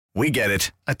We get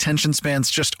it. Attention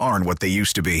spans just aren't what they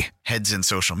used to be. Heads in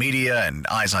social media and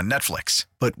eyes on Netflix.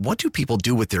 But what do people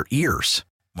do with their ears?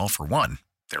 Well, for one,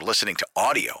 they're listening to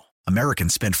audio.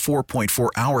 Americans spend 4.4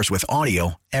 hours with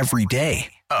audio every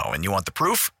day. Oh, and you want the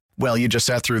proof? Well, you just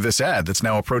sat through this ad that's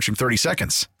now approaching 30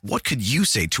 seconds. What could you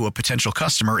say to a potential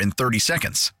customer in 30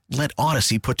 seconds? Let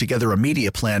Odyssey put together a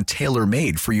media plan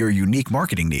tailor-made for your unique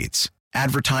marketing needs.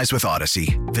 Advertise with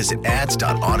Odyssey. Visit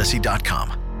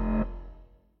ads.odyssey.com.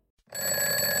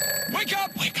 Wake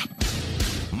up! Wake up!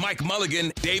 Mike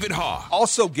Mulligan, David Haugh.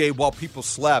 Also, Gabe, while people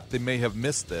slept, they may have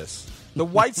missed this. The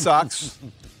White Sox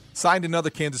signed another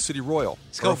Kansas City Royal.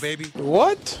 Let's go, baby.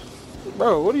 What?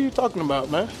 Bro, what are you talking about,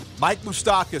 man? Mike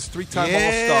Moustakas, three-time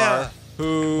All-Star,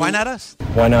 who... Why not us?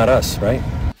 Why not us, right?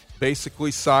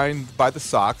 Basically signed by the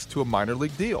Sox to a minor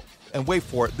league deal. And wait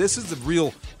for it. This is the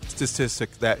real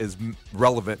statistic that is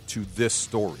relevant to this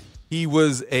story. He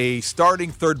was a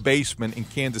starting third baseman in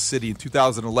Kansas City in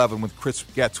 2011 when Chris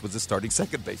Getz was the starting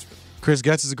second baseman. Chris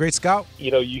Getz is a great scout. You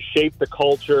know, you shape the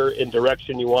culture in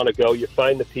direction you want to go. You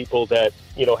find the people that,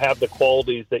 you know, have the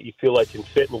qualities that you feel like can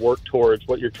fit and work towards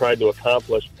what you're trying to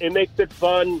accomplish. It makes it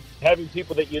fun having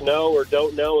people that you know or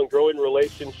don't know and growing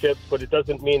relationships, but it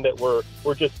doesn't mean that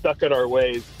we're just stuck in our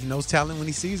ways. He knows talent when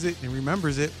he sees it and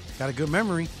remembers it. Got a good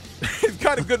memory. He's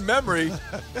got a good memory.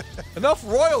 Enough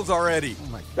Royals already.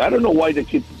 I don't know why they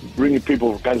keep bringing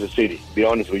people from Kansas City, to be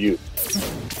honest with you.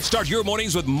 Start your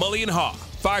mornings with Mully and Haugh,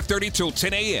 5:30 till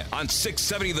 10 a.m. on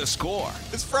 670 The Score.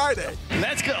 It's Friday.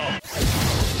 Let's go.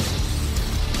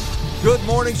 Good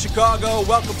morning, Chicago.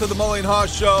 Welcome to the Mully and Haugh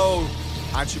Show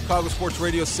on Chicago Sports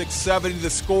Radio 670 The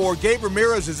Score. Gabe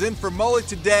Ramirez is in for Mully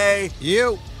today.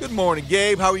 You. Good morning,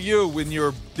 Gabe. How are you in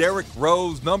your Derrick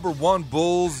Rose #1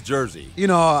 Bulls jersey? You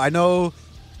know, I know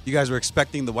you guys were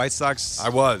expecting the White Sox. I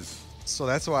was. So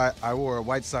that's why I wore a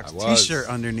White Sox T-shirt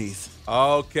underneath.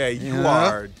 Okay, you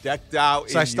are decked out.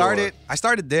 So I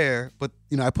started there, but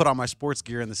you know, I put all my sports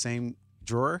gear in the same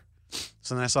drawer.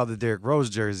 So then I saw the Derrick Rose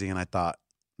jersey, and I thought,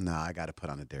 nah, I got to put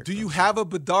on the Derrick. Do you Rose have a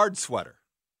Bedard sweater?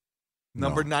 No.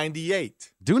 Number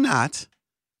 98. Do not.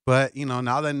 But you know,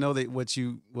 now that I know that what's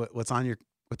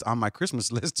on my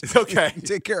Christmas list, okay,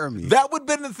 take care of me. That would have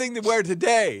been the thing to wear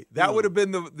today. That would have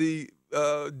been the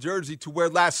jersey to wear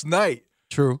last night.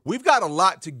 True. We've got a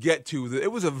lot to get to.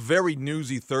 It was a very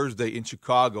newsy Thursday in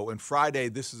Chicago, and Friday,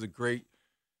 this is a great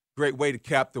way to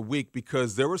cap the week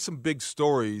because there were some big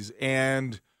stories,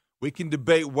 and we can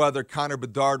debate whether Connor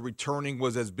Bedard returning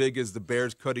was as big as the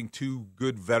Bears cutting two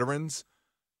good veterans,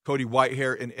 Cody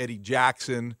Whitehair and Eddie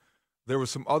Jackson. There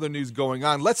was some other news going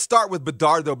on. Let's start with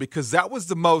Bedard, though, because that was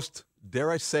the most,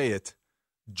 dare I say it,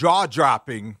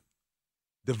 jaw-dropping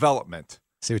development.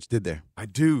 See what you did there. I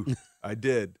do. I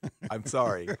did. I'm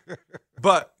sorry.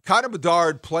 But Connor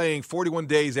Bedard playing 41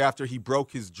 days after he broke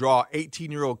his jaw,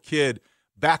 18-year-old kid,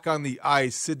 back on the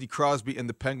ice, Sidney Crosby and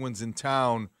the Penguins in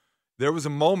town. There was a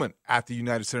moment at the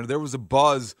United Center. There was a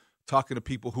buzz talking to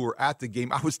people who were at the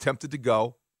game. I was tempted to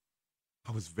go.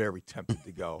 I was very tempted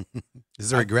to go. Is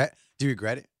there regret? Do you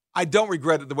regret it? I don't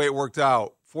regret it the way it worked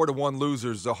out. 4-1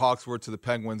 losers, the Hawks were to the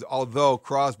Penguins, although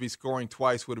Crosby scoring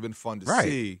twice would have been fun to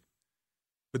see.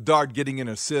 Bedard getting an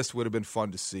assist would have been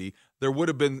fun to see. There would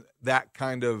have been that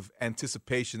kind of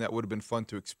anticipation that would have been fun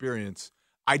to experience.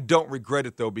 I don't regret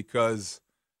it, though, because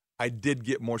I did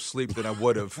get more sleep than I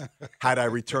would have had I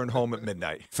returned home at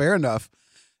midnight. Fair enough.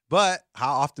 But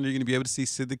how often are you going to be able to see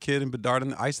Sid the Kid and Bedard on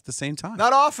the ice at the same time?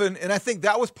 Not often, and I think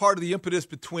that was part of the impetus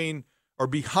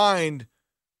behind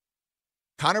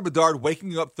Connor Bedard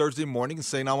waking up Thursday morning and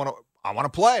saying, I want to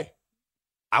play.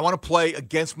 I want to play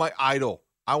against my idol.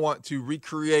 I want to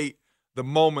recreate the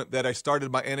moment that I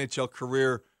started my NHL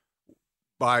career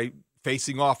by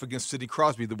facing off against Sidney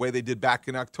Crosby the way they did back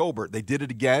in October. They did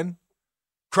it again.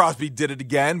 Crosby did it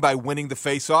again by winning the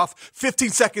faceoff. 15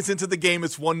 seconds into the game,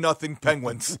 it's 1-0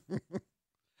 Penguins.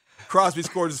 Crosby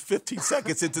scored 15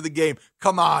 seconds into the game.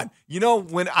 Come on. You know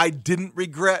when I didn't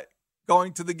regret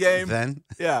going to the game? Then?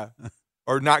 Yeah.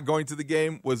 Or not going to the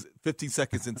game was 15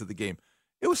 seconds into the game.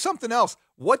 It was something else.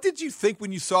 What did you think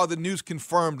when you saw the news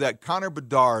confirmed that Connor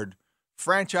Bedard,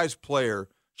 franchise player,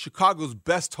 Chicago's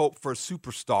best hope for a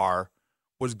superstar,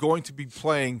 was going to be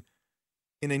playing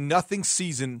in a nothing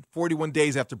season 41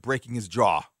 days after breaking his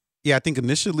jaw? Yeah, I think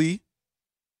initially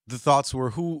the thoughts were,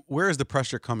 where is the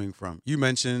pressure coming from? You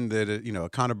mentioned that,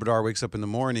 Connor Bedard wakes up in the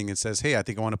morning and says, hey, I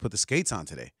think I want to put the skates on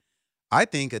today. I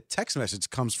think a text message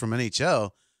comes from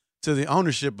NHL to the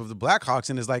ownership of the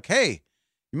Blackhawks and is like, hey,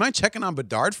 you mind checking on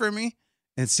Bedard for me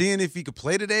and seeing if he could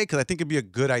play today? Because I think it'd be a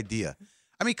good idea.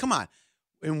 I mean, come on.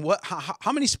 And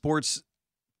how many sports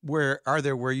where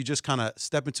you just kind of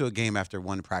step into a game after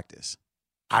one practice?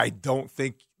 I don't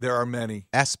think there are many.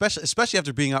 Especially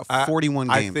after being out 41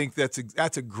 games. I think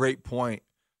that's a great point.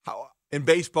 In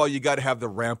baseball, you got to have the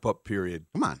ramp-up period.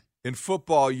 Come on. In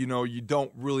football, you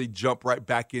don't really jump right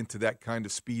back into that kind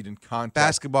of speed and contact.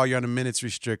 Basketball, you're on a minutes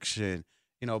restriction.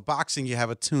 Boxing, you have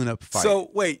a tune-up fight. So,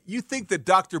 wait, you think that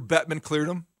Dr. Bettman cleared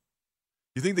him?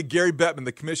 You think that Gary Bettman,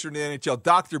 the commissioner in the NHL,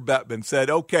 Dr. Bettman said,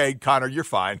 okay, Connor, you're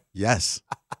fine? Yes.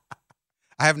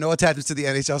 I have no attachments to the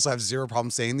NHL, so I have zero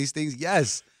problem saying these things.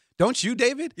 Yes. Don't you,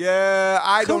 David? Yeah,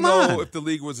 I don't know if the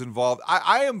league was involved.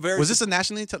 I am very... Was this a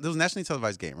nationally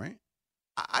televised game, right?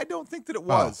 I don't think that it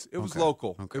was. It was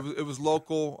local. Okay. It was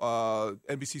local.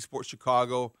 NBC Sports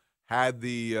Chicago had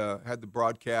the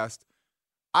broadcast.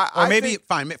 Fine. I'll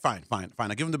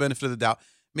give them the benefit of the doubt.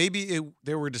 Maybe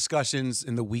there were discussions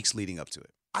in the weeks leading up to it.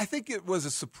 I think it was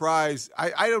a surprise.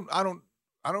 I don't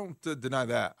deny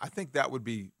that. I think that would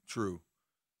be true.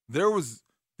 There was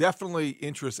definitely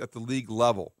interest at the league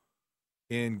level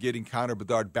in getting Connor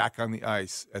Bedard back on the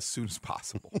ice as soon as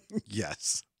possible.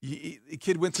 Yes. The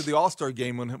kid went to the All-Star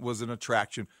game when it was an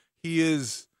attraction. He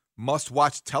is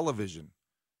must-watch television.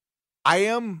 I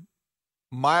am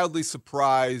mildly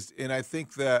surprised, and I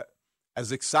think that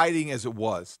as exciting as it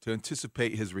was to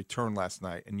anticipate his return last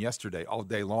night and yesterday all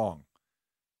day long,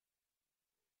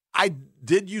 I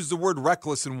did use the word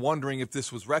reckless in wondering if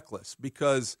this was reckless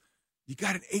because you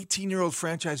got an 18-year-old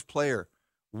franchise player.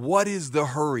 What is the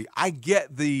hurry? I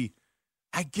get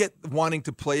wanting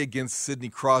to play against Sidney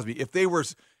Crosby. If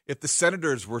the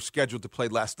Senators were scheduled to play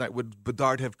last night, would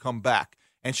Bedard have come back?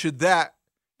 And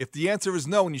if the answer is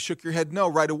no and you shook your head no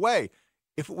right away,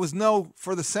 if it was no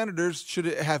for the Senators, should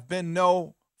it have been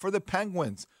no for the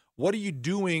Penguins? What are you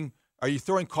doing? Are you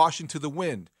throwing caution to the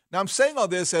wind? Now, I'm saying all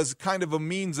this as kind of a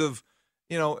means of,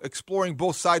 exploring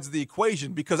both sides of the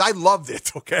equation because I loved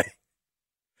it, okay?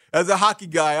 As a hockey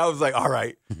guy, I was like, all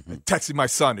right, texting my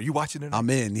son, are you watching it? I'm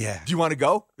in, yeah. Do you want to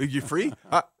go? Are you free?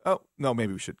 No,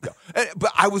 maybe we should go.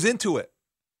 But I was into it,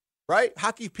 right?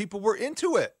 Hockey people were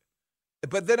into it.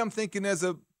 But then I'm thinking as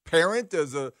a parent,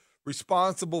 as a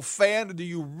responsible fan, do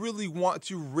you really want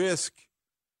to risk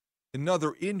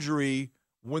another injury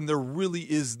when there really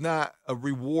is not a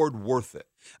reward worth it?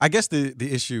 I guess the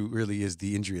issue really is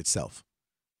the injury itself.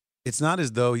 It's not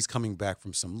as though he's coming back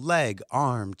from some leg,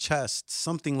 arm, chest,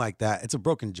 something like that. It's a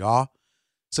broken jaw.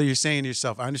 So you're saying to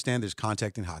yourself, I understand there's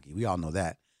contact in hockey. We all know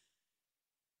that.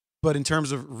 But in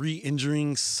terms of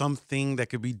re-injuring something that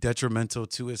could be detrimental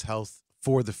to his health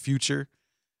for the future,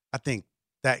 I think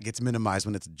that gets minimized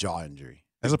when it's a jaw injury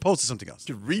as opposed to something else.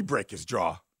 Could re-break his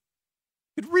jaw.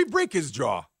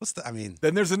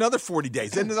 Then there's another 40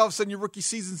 days. Then all of a sudden your rookie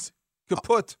season's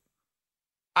kaput.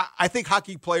 I think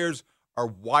hockey players are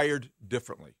wired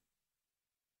differently.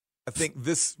 I think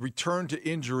this return to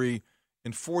injury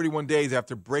in 41 days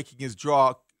after breaking his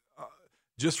jaw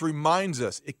just reminds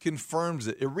us, it confirms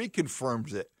it, it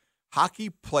reconfirms it. Hockey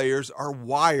players are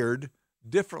wired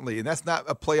differently, and that's not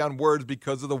a play on words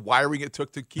because of the wiring it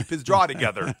took to keep his jaw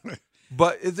together.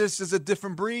 But this is a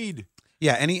different breed.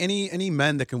 Yeah, any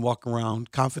men that can walk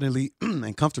around confidently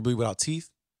and comfortably without teeth.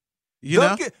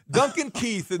 Duncan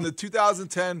Keith in the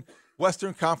 2010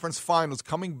 Western Conference Finals,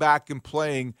 coming back and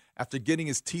playing after getting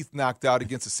his teeth knocked out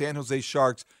against the San Jose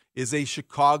Sharks, is a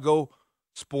Chicago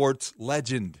sports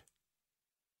legend.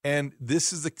 And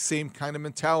this is the same kind of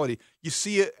mentality. You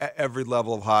see it at every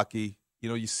level of hockey.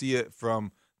 You see it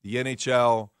from the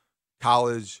NHL,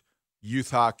 college,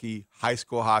 youth hockey, high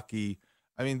school hockey.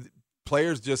 I mean,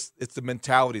 players it's the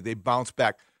mentality. They bounce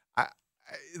back.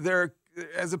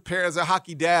 As a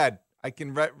hockey dad, I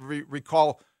can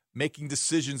recall making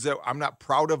decisions that I'm not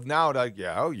proud of now.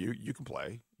 You can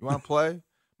play. You want to play?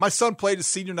 My son played his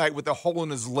senior night with a hole in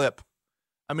his lip.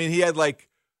 I mean, he had like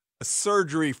a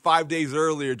surgery 5 days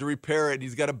earlier to repair it, and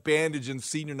he's got a bandage in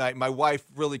senior night. My wife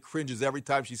really cringes every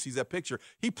time she sees that picture.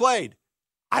 He played.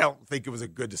 I don't think it was a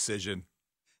good decision.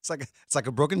 It's like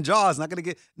a broken jaw. It's not going to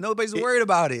get – nobody's worried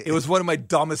about it. It was one of my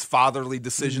dumbest fatherly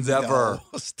decisions ever.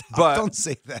 Stop. But don't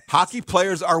say that. Hockey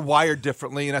players are wired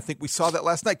differently, and I think we saw that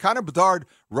last night. Connor Bedard,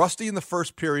 rusty in the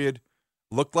first period,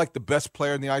 looked like the best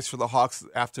player on the ice for the Hawks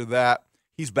after that.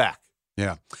 He's back.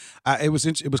 Yeah. It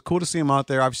was cool to see him out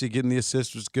there. Obviously, getting the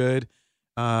assist was good.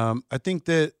 I think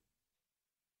that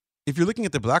if you're looking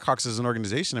at the Blackhawks as an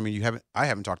organization, I mean, I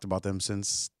haven't talked about them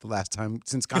since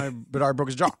Connor Bedard broke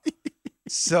his jaw.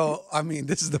 So, I mean,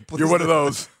 this is the... You're one of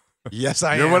those. Yes,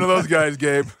 I am. You're one of those guys,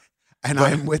 Gabe. And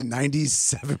I'm with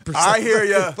 97%. I hear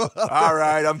you. All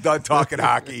right, I'm done talking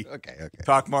hockey. Okay.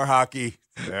 Talk more hockey.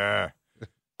 Yeah.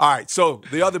 All right, so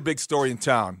the other big story in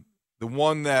town, the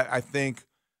one that I think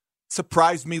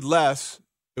surprised me less,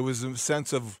 it was a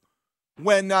sense of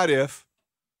when, not if,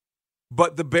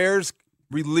 But the Bears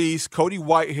released Cody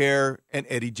Whitehair and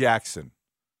Eddie Jackson.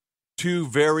 Two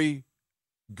very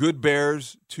good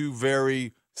Bears, two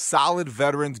very solid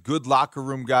veterans, good locker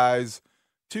room guys,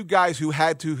 two guys who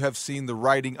had to have seen the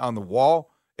writing on the wall.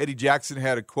 Eddie Jackson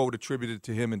had a quote attributed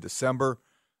to him in December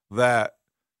that,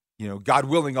 God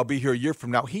willing, I'll be here a year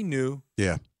from now. He knew.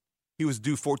 Yeah. He was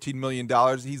due $14 million.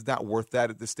 He's not worth that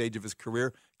at this stage of his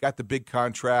career. Got the big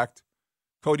contract.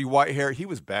 Cody Whitehair, he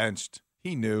was benched.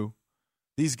 He knew.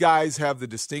 These guys have the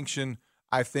distinction,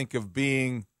 I think, of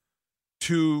being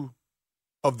two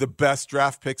of the best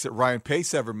draft picks that Ryan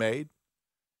Pace ever made.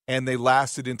 And they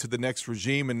lasted into the next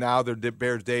regime, and now their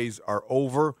Bears days are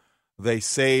over. They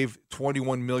saved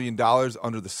 $21 million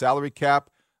under the salary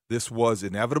cap. This was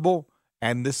inevitable.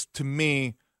 And this, to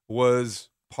me, was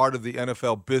part of the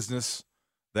NFL business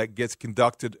that gets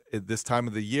conducted at this time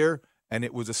of the year, and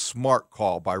it was a smart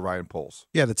call by Ryan Poles.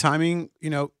 Yeah, the timing,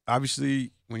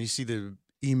 obviously when you see the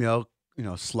email,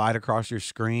 slide across your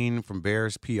screen from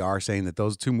Bears PR saying that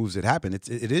those two moves had happened,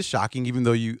 it is shocking, even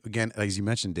though you, again, as you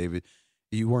mentioned, David,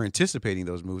 you were anticipating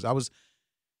those moves.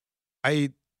 I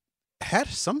had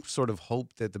some sort of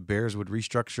hope that the Bears would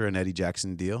restructure an Eddie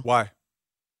Jackson deal. Why?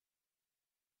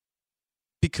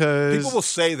 Because people will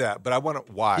say that, but I want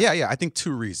to why? Yeah. I think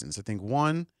two reasons. I think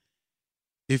one,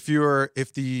 if your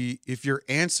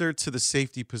answer to the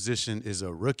safety position is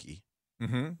a rookie,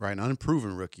 right, an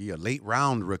unproven rookie, a late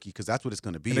round rookie, because that's what it's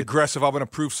going to be. An aggressive. I'm going to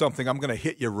prove something. I'm going to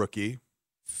hit your rookie.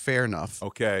 Fair enough.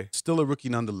 Okay. Still a rookie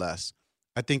nonetheless.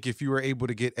 I think if you were able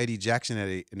to get Eddie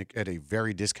Jackson at a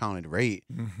very discounted rate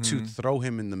to throw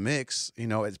him in the mix,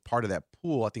 as part of that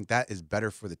pool, I think that is better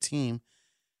for the team.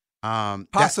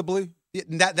 Possibly.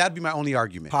 That'd be my only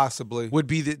argument. Possibly. Would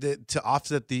be to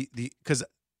offset the because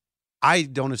I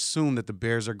don't assume that the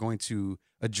Bears are going to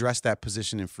address that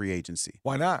position in free agency.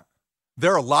 Why not?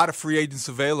 There are a lot of free agents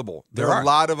available. There are a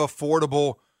lot of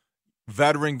affordable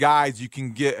veteran guys you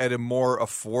can get at a more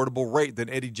affordable rate than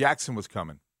Eddie Jackson was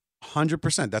coming.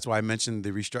 100%. That's why I mentioned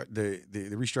the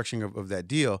restructuring of that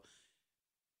deal.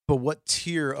 But what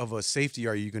tier of a safety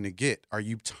are you going to get? Are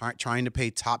you trying to pay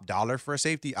top dollar for a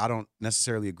safety? I don't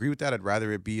necessarily agree with that. I'd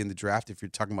rather it be in the draft if you're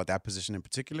talking about that position in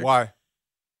particular. Why?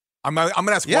 I'm going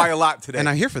to ask why a lot today. And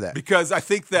I'm here for that. Because I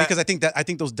think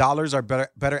those dollars are better.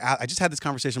 I just had this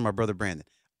conversation with my brother Brandon.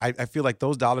 I feel like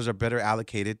those dollars are better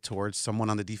allocated towards someone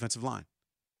on the defensive line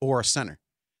or a center.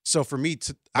 So for me,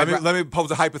 let me pose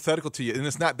a hypothetical to you, and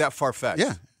it's not that far-fetched.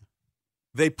 Yeah.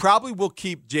 They probably will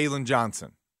keep Jalen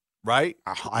Johnson, right?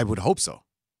 I would hope so.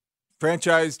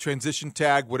 Franchise, transition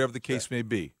tag, whatever the case may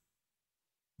be.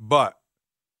 But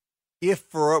if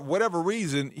for whatever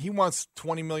reason he wants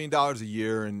 $20 million a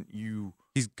year and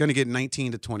he's going to get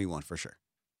 19 to 21 for sure.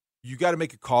 You got to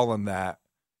make a call on that.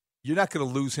 You're not going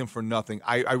to lose him for nothing.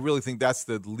 I really think that's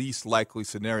the least likely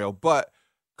scenario. But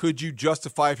could you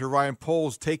justify, if you're Ryan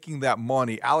Poles, taking that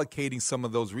money, allocating some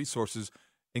of those resources,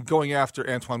 and going after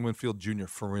Antoine Winfield Jr.,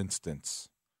 for instance,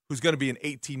 who's going to be an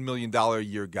 $18 million a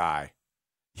year guy?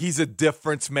 He's a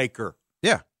difference maker.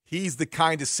 Yeah. He's the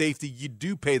kind of safety you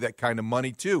do pay that kind of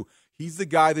money to. He's the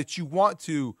guy that you want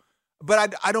to.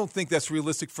 But I don't think that's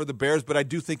realistic for the Bears, but I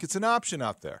do think it's an option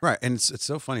out there. Right, and it's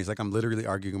so funny. It's like I'm literally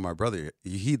arguing with my brother.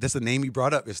 That's the name he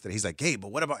brought up yesterday. He's like, hey,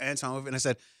 but what about Antoine Winfield? And I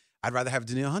said, I'd rather have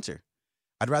Danielle Hunter.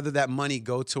 I'd rather that money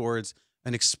go towards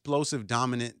an explosive,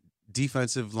 dominant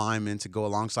defensive lineman to go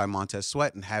alongside Montez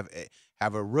Sweat and have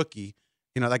a rookie.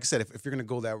 Like I said, if you're going to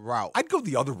go that route. I'd go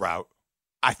the other route,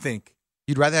 I think.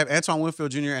 You'd rather have Antoine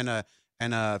Winfield Jr.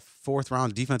 and a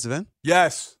fourth-round defensive end?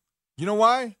 Yes. You know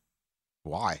why?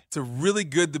 Why? It's a really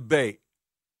good debate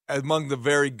among the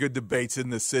very good debates in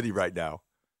this city right now.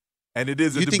 And it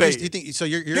is a debate.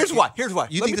 Here's why.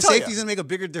 You think the safety's going to make a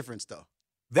bigger difference, though?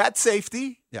 That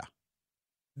safety? Yeah.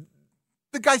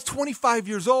 The guy's 25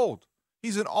 years old.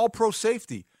 He's an all-pro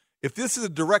safety. If this is a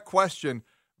direct question,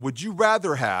 would you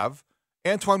rather have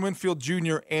Antoine Winfield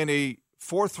Jr. and a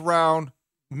fourth-round,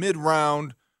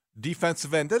 mid-round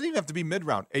defensive end? Doesn't even have to be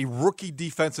mid-round. A rookie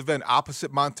defensive end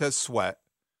opposite Montez Sweat,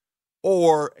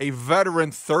 or a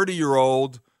veteran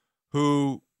 30-year-old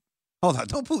who... Hold on,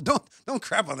 don't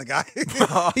crap on the guy.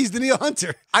 He's Danielle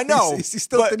Hunter. I know. He's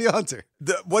still Danielle Hunter.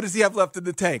 What does he have left in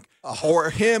the tank? Or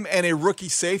him and a rookie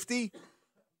safety?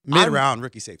 Mid-round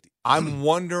rookie safety. I'm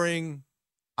wondering.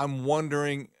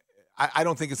 I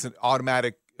don't think it's an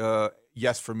automatic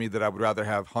yes for me that I would rather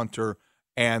have Hunter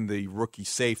and the rookie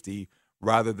safety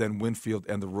rather than Winfield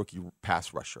and the rookie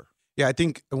pass rusher. Yeah, I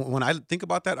think when I think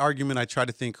about that argument, I try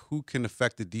to think who can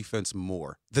affect the defense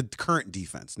more. The current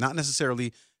defense, not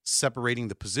necessarily separating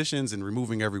the positions and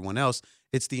removing everyone else.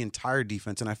 It's the entire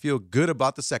defense, and I feel good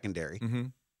about the secondary.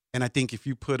 And I think if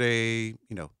you put a,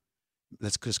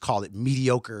 let's just call it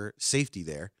mediocre safety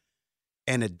there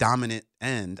and a dominant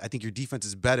end, I think your defense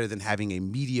is better than having a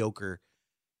mediocre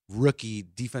rookie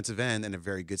defensive end and a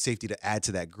very good safety to add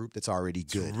to that group that's already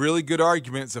good. It's a really good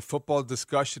argument. It's a football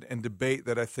discussion and debate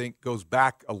that I think goes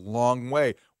back a long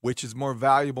way. Which is more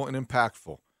valuable and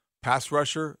impactful, pass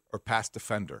rusher or pass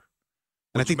defender?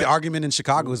 And I think the argument in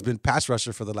Chicago has been pass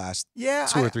rusher for the last 2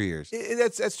 or 3 years.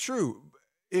 That's true.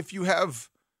 If you have,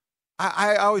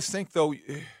 I always think, though,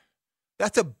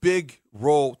 that's a big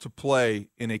role to play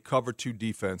in a cover 2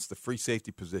 defense, the free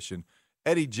safety position.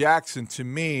 Eddie Jackson, to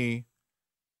me,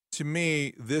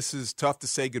 this is tough to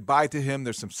say goodbye to him.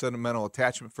 There's some sentimental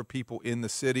attachment for people in the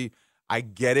city. I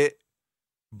get it,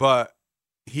 but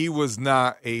he was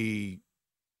not a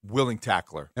willing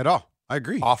tackler At all. I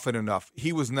agree. often enough.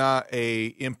 He was not a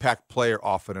impact player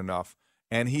often enough,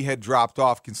 and he had dropped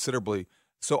off considerably.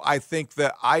 So I think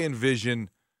that I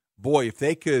envision, boy, if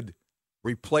they could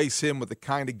replace him with the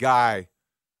kind of guy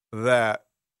that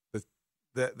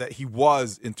he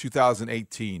was in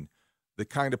 2018, the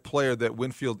kind of player that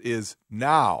Winfield is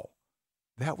now,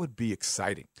 that would be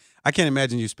exciting. I can't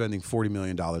imagine you spending $40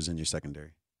 million in your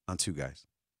secondary on 2 guys.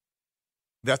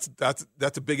 That's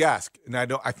a big ask, and I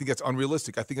think that's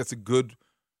unrealistic. I think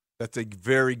that's a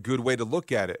very good way to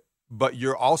look at it. But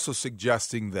you're also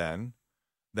suggesting then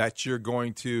that you're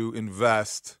going to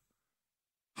invest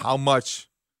how much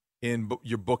in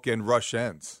your bookend rush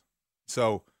ends.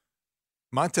 So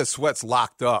Montez Sweat's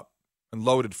locked up and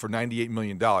loaded for $98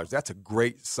 million. That's a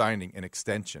great signing and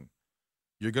extension.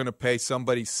 You're going to pay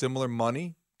somebody similar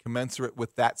money, commensurate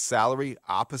with that salary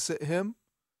opposite him?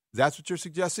 That's what you're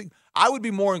suggesting? I would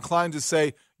be more inclined to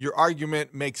say your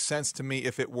argument makes sense to me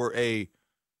if it were a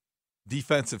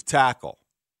defensive tackle,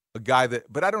 a guy that,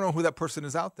 but I don't know who that person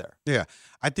is out there. Yeah,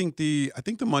 I think the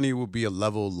money will be a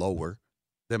level lower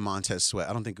than Montez Sweat.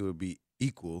 I don't think it would be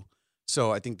equal.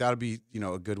 So I think that'll be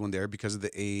a good one there because of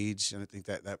the age, and I think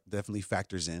that definitely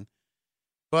factors in.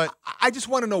 But I just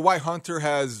want to know why Hunter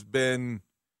has been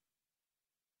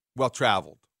well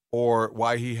traveled, or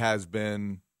why he has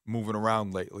been moving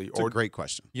around lately. It's a great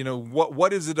question.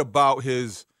 What is it about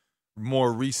his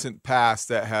more recent past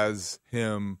that has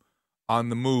him on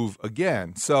the move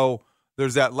again? So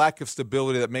there's that lack of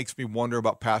stability that makes me wonder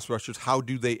about pass rushers. How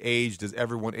do they age? Does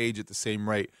everyone age at the same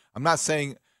rate? I'm not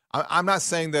saying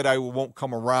that I won't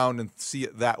come around and see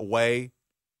it that way,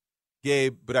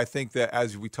 Gabe, but I think that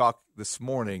as we talked this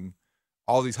morning,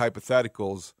 all these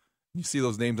hypotheticals, you see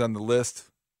those names on the list,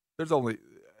 there's only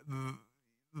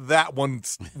that one,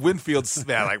 Winfield's,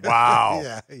 man, like, wow,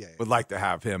 yeah. Would like to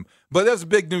have him. But that was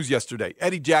big news yesterday.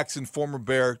 Eddie Jackson, former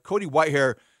Bear, Cody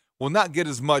Whitehair will not get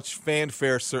as much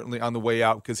fanfare certainly on the way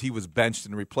out because he was benched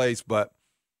and replaced, but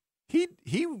he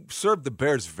served the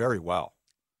Bears very well.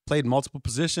 Played multiple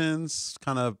positions,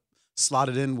 kind of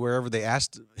slotted in wherever they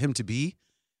asked him to be,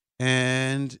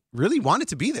 and really wanted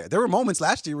to be there. There were moments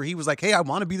last year where he was like, hey, I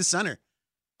want to be the center.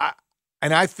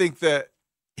 I think that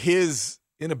his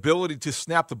inability to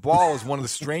snap the ball is one of the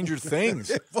stranger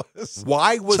things.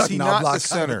 Why was he not the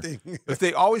center? If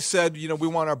they always said, we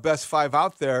want our best 5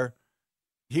 out there,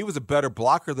 he was a better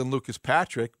blocker than Lucas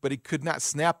Patrick, but he could not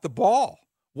snap the ball.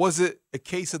 Was it a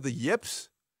case of the yips?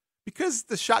 Because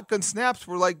the shotgun snaps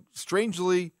were like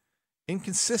strangely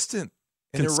inconsistent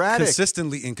and erratic.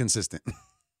 Consistently inconsistent.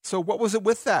 So what was it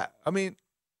with that? I mean,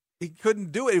 he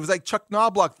couldn't do it. It was like Chuck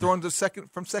Knobloch throwing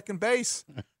from second base.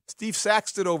 Steve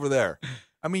Saxton over there.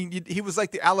 I mean, he was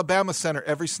like the Alabama center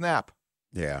every snap.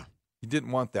 Yeah. You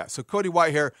didn't want that. So Cody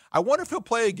Whitehair, I wonder if he'll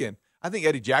play again. I think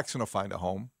Eddie Jackson will find a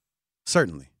home.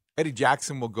 Certainly. Eddie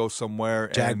Jackson will go somewhere.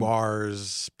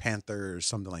 Jaguars, Panthers,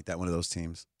 something like that, one of those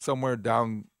teams. Somewhere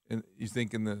down, you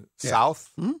think, in the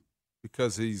South? Mm-hmm.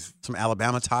 Because he's... Some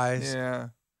Alabama ties. Yeah.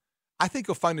 I think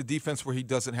he'll find a defense where he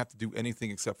doesn't have to do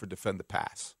anything except for defend the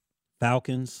pass.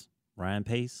 Falcons, Ryan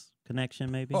Pace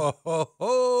connection, maybe? Oh.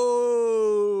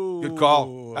 Good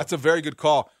call. That's a very good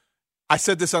call. I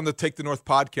said this on the Take the North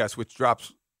podcast, which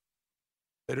drops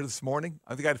later this morning.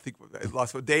 I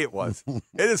lost what day it was. It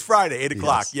is Friday, 8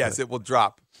 o'clock. Yes, it will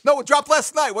drop. No, it dropped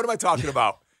last night. What am I talking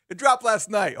about? It dropped last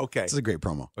night. Okay. It's a great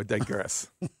promo. I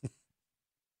digress.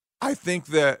 I think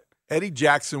that Eddie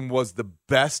Jackson was the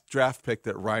best draft pick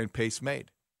that Ryan Pace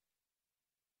made.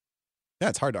 Yeah,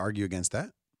 it's hard to argue against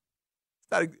that.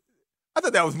 I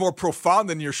thought that was more profound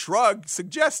than your shrug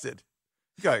suggested.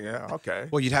 Yeah, okay.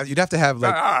 Well, you'd have to have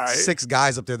like 6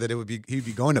 guys up there that he'd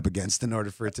be going up against in order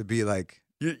for it to be like.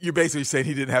 You're basically saying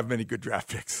he didn't have many good draft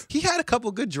picks. He had a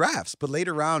couple good drafts, but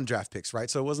later round draft picks, right?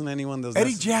 So it wasn't anyone that was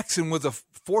Eddie Jackson was a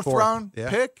fourth round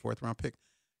pick. Fourth round pick.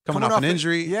 Coming off an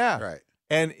injury. Yeah. Right.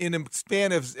 And in a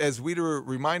span of, as Weeder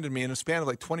reminded me, in a span of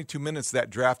like 22 minutes, that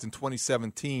draft in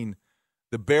 2017,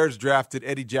 the Bears drafted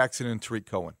Eddie Jackson and Tariq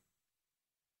Cohen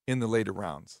in the later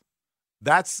rounds.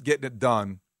 That's getting it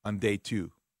done on day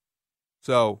 2.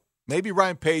 So maybe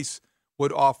Ryan Pace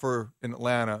would offer in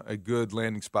Atlanta a good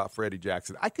landing spot for Eddie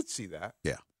Jackson. I could see that.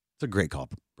 Yeah, it's a great call,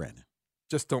 Brandon.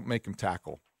 Just don't make him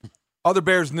tackle. Other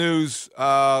Bears news,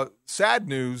 sad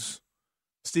news.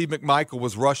 Steve McMichael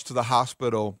was rushed to the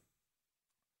hospital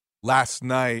last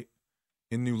night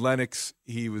in New Lenox.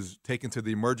 He was taken to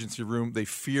the emergency room. They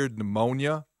feared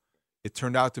pneumonia. It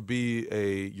turned out to be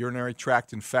a urinary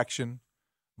tract infection,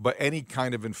 but any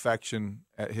kind of infection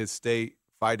at his state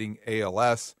fighting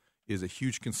ALS is a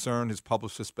huge concern. His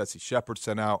publicist, Betsy Shepard,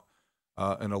 sent out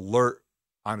an alert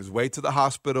on his way to the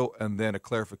hospital and then a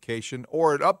clarification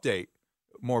or an update,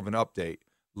 more of an update,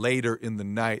 later in the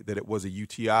night that it was a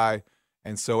UTI.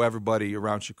 And so everybody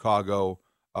around Chicago,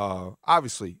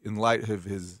 obviously, in light of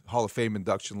his Hall of Fame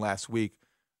induction last week,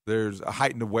 there's a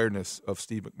heightened awareness of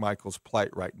Steve McMichael's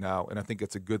plight right now. And I think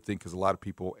it's a good thing because a lot of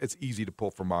people, it's easy to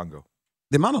pull for Mongo.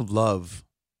 The amount of love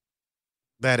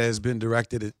that has been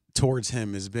directed towards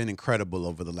him has been incredible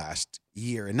over the last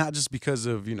year. And not just because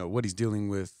of, what he's dealing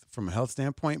with from a health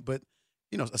standpoint, but,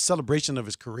 a celebration of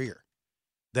his career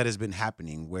that has been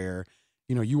happening where,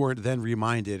 you weren't then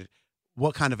reminded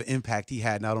what kind of impact he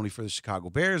had not only for the Chicago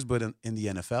Bears, but in the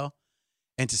NFL.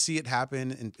 And to see it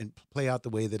happen and play out the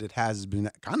way that it has been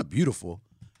kind of beautiful,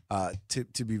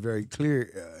 to be very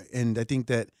clear. And I think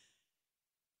that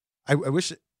I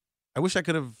wish I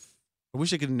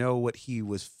could know what he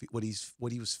was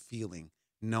feeling,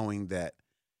 knowing that,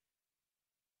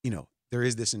 there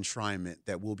is this enshrinement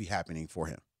that will be happening for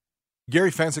him.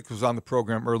 Gary Fensick was on the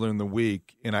program earlier in the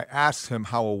week, and I asked him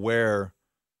how aware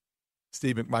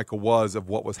Steve McMichael was of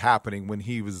what was happening when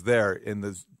he was there,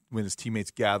 when his teammates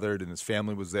gathered and his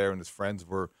family was there and his friends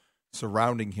were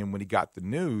surrounding him when he got the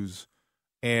news.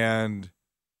 And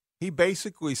he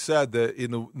basically said that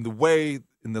in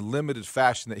the limited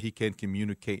fashion that he can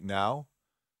communicate now,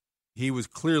 he was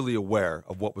clearly aware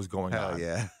of what was going on.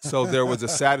 Yeah. So there was a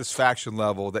satisfaction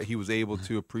level that he was able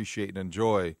to appreciate and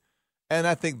enjoy. And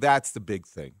I think that's the big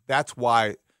thing. That's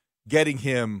why getting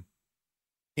him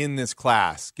in this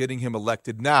class, getting him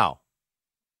elected now,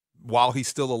 while he's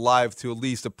still alive, to at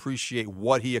least appreciate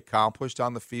what he accomplished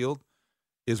on the field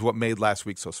is what made last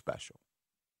week so special.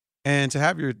 And to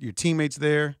have your teammates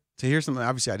there, to hear something.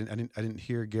 Obviously, I didn't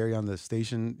hear Gary on the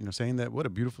station, saying that. What a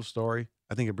beautiful story.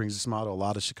 I think it brings a smile to a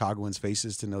lot of Chicagoans'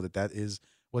 faces to know that is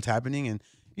what's happening. And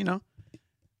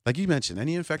like you mentioned,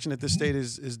 any infection at this state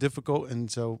is difficult.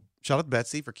 And so, shout out to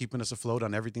Betsy for keeping us afloat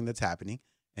on everything that's happening.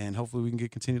 And hopefully, we can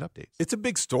get continued updates. It's a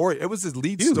big story. It was the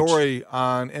lead Huge story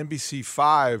on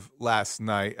NBC5 last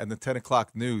night and the 10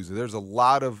 o'clock news. There's a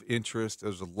lot of interest.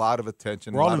 There's a lot of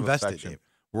attention. We're all invested, Dave.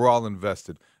 We're all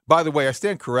invested. By the way, I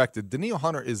stand corrected. Daniil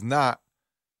Hunter is not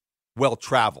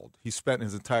well-traveled. He spent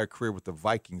his entire career with the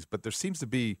Vikings, but there seems to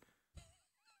be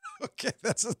okay,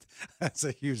 that's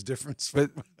a huge difference.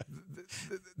 But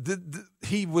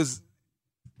he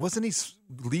wasn't he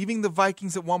leaving the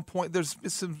Vikings at one point? There's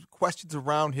some questions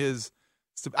around his.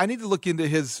 I need to look into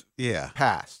his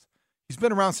past. He's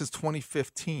been around since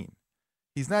 2015.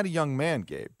 He's not a young man,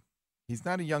 Gabe. He's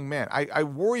not a young man. I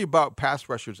worry about pass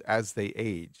rushers as they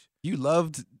age. You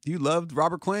loved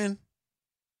Robert Quinn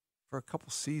for a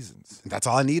couple seasons. That's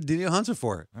all I need Daniil Hunter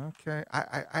for. Okay,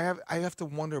 I have to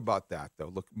wonder about that though.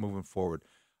 Look, moving forward,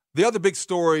 the other big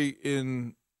story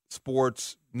in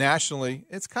sports nationally,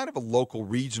 it's kind of a local,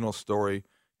 regional story.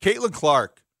 Caitlin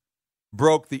Clark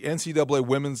broke the NCAA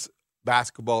women's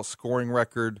basketball scoring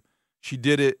record. She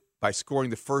did it by scoring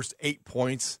the first 8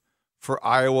 points for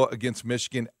Iowa against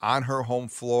Michigan on her home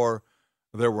floor.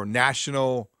 There were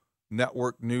national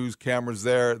network news cameras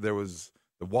there. There was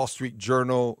the Wall Street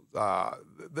Journal.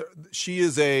 She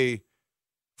is a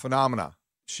phenomena.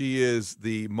 She is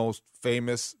the most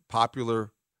famous,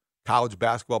 popular college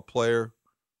basketball player,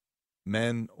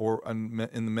 men or in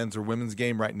the men's or women's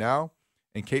game right now.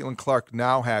 And Caitlin Clark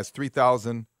now has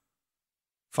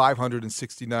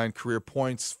 3,569 career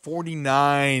points,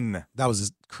 49. That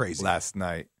was crazy last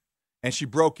night. And she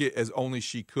broke it as only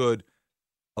she could,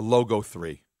 a logo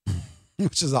 3.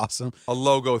 Which is awesome. A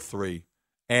logo 3.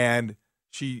 And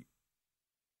she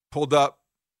pulled up,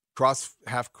 cross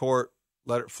half court,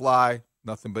 let it fly,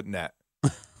 nothing but net.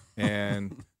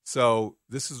 And so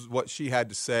this is what she had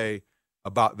to say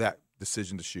about that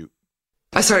decision to shoot.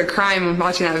 I started crying when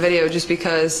watching that video just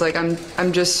because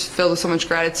I'm just filled with so much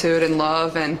gratitude and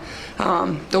love, and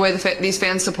the way these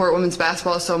fans support women's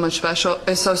basketball is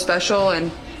so special.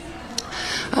 And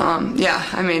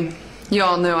You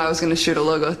all knew I was going to shoot a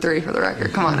logo 3 for the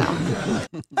record. Come on now.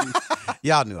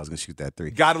 Y'all knew I was going to shoot that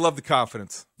 3. Gotta love the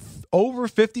confidence. Over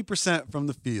 50% from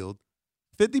the field,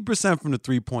 50% from the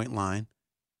 3-point line,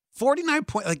 49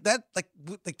 points. Like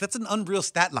that's an unreal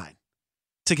stat line.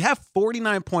 To have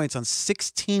 49 points on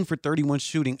 16 for 31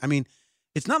 shooting, I mean,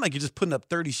 it's not like you're just putting up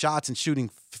 30 shots and shooting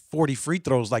 40 free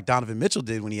throws like Donovan Mitchell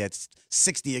did when he had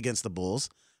 60 against the Bulls.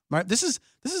 Right? This is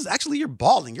actually you're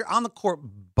balling. You're on the court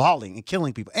balling and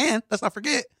killing people. And let's not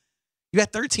forget, you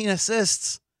had 13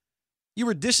 assists. You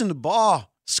were dishing the ball,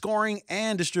 scoring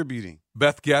and distributing.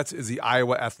 Beth Getz is the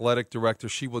Iowa athletic director.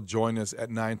 She will join us at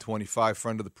 9:25,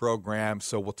 friend of the program.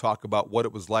 So we'll talk about what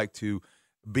it was like to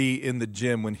be in the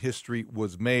gym when history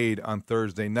was made on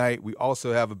Thursday night. We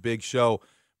also have a big show.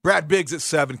 Brad Biggs at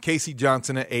 7, Casey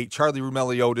Johnson at 8, Charlie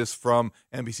Roumeliotis from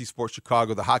NBC Sports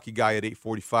Chicago, the hockey guy at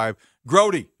 8:45.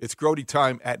 Grody, it's Grody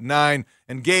time at 9,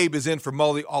 and Gabe is in for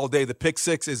Mully all day. The Pick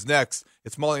 6 is next.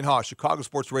 It's Mully and Haugh, Chicago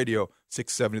Sports Radio,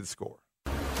 670 The Score.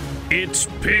 It's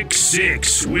Pick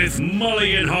 6 with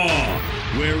Mully and Haugh,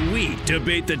 where we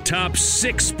debate the top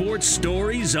 6 sports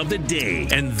stories of the day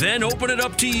and then open it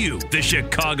up to you, the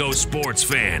Chicago sports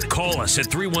fan. Call us at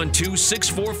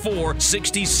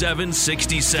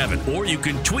 312-644-6767, or you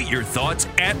can tweet your thoughts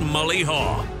at Mully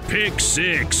Haugh. Pick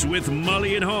 6 with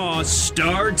Mully and Haugh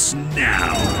starts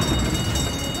now.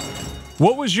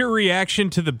 What was your reaction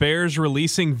to the Bears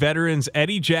releasing veterans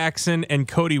Eddie Jackson and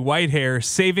Cody Whitehair,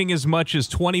 saving as much as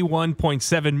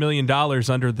 $21.7 million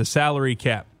under the salary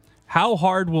cap? How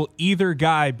hard will either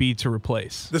guy be to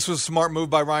replace? This was a smart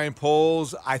move by Ryan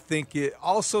Poles. I think it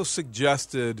also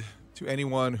suggested to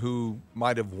anyone who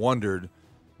might have wondered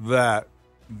that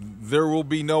there will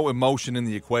be no emotion in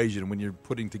the equation when you're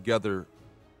putting together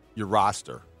your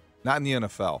roster. Not in the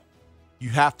NFL. You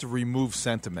have to remove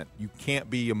sentiment. You can't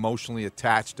be emotionally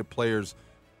attached to players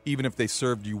even if they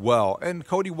served you well. And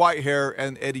Cody Whitehair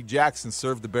and Eddie Jackson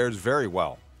served the Bears very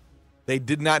well. They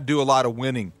did not do a lot of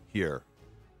winning here.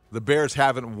 The Bears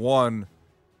haven't won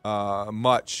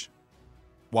much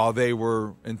while they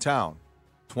were in town.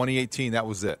 2018, that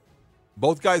was it.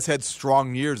 Both guys had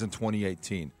strong years in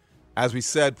 2018. As we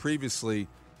said previously,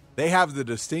 they have the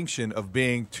distinction of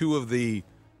being two of the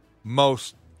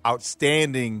most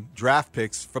outstanding draft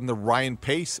picks from the Ryan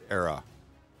Pace era,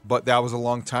 but that was a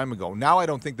long time ago. Now I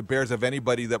don't think the Bears have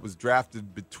anybody that was drafted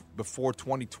before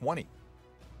 2020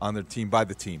 on their team, by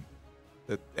the team.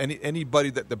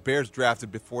 Anybody that the Bears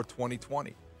drafted before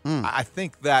 2020. I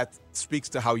think that speaks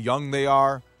to how young they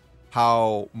are,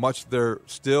 how much they're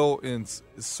still in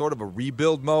sort of a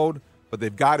rebuild mode, but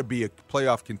they've got to be a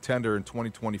playoff contender in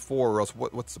 2024, or else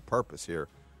what's the purpose here?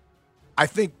 I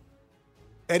think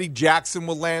Eddie Jackson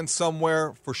will land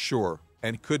somewhere for sure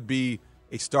and could be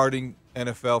a starting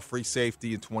NFL free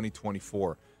safety in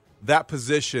 2024. That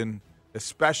position,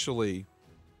 especially,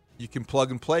 you can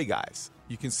plug and play guys.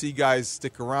 You can see guys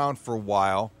stick around for a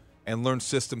while and learn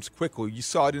systems quickly. You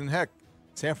saw it in,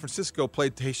 San Francisco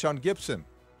played Tayshaun Gibson,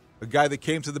 a guy that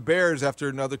came to the Bears after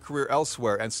another career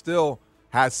elsewhere and still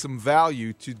has some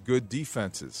value to good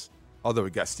defenses, although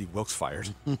he got Steve Wilkes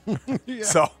fired. Yeah.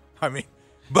 So,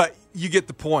 but you get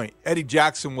the point. Eddie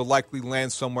Jackson will likely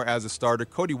land somewhere as a starter.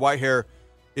 Cody Whitehair,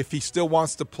 if he still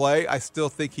wants to play, I still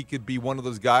think he could be one of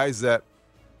those guys that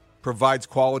provides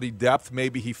quality depth.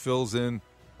 Maybe he fills in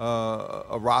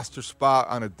a roster spot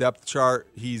on a depth chart.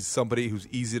 He's somebody who's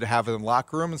easy to have in the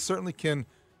locker room and certainly can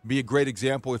be a great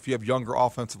example if you have younger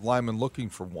offensive linemen looking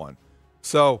for one.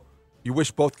 So you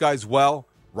wish both guys well.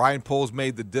 Ryan Poles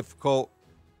made the difficult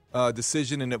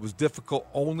decision, and it was difficult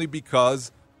only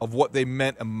because of what they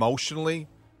meant emotionally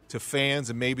to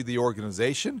fans and maybe the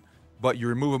organization. But you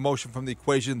remove emotion from the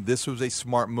equation, this was a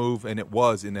smart move, and it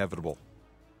was inevitable.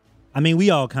 I mean, we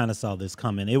all kind of saw this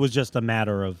coming. It was just a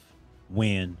matter of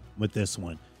when with this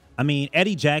one. I mean,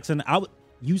 Eddie Jackson,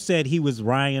 you said he was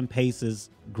Ryan Pace's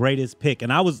greatest pick,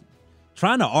 and I was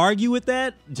trying to argue with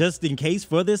that just in case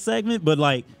for this segment, but,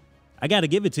 I got to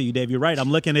give it to you, Dave. You're right.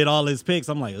 I'm looking at all his picks.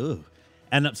 I'm like, ugh.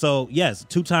 And so, yes,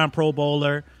 2-time Pro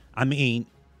Bowler. I mean,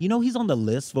 he's on the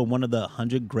list for one of the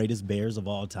 100 greatest Bears of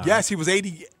all time. Yes, he was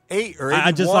 88 or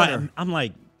 81. I'm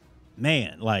like,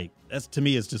 man, that's, to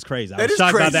me, it's just crazy. I was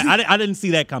shocked about that. I didn't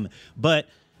see that coming. But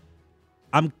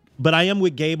I am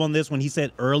with Gabe on this when he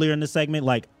said earlier in the segment,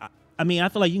 I feel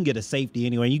like you can get a safety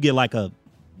anyway. You get a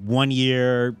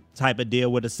 1-year type of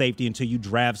deal with a safety until you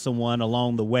draft someone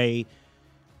along the way.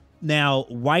 Now,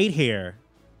 Whitehair,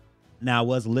 I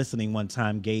was listening one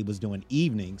time Gabe was doing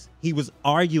evenings. He was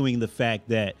arguing the fact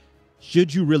that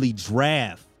should you really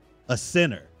draft a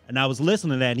center? And I was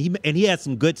listening to that, and he had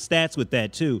some good stats with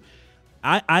that too.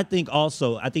 I think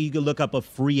you could look up a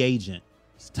free agent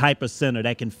type of center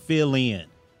that can fill in,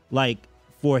 like,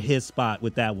 for his spot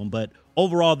with that one. But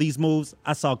overall, these moves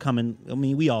I saw coming. I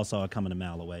mean, we all saw it coming a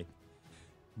mile away.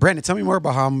 Brandon, tell me more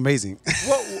about how I'm amazing.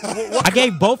 I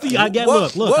gave both of you.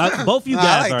 Both of you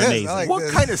guys are amazing.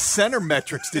 What kind of center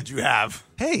metrics did you have?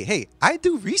 Hey, I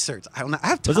do research. I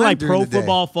have time. Was it like during Pro the day.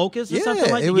 Football Focus or something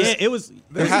like that? It was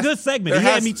a good segment. It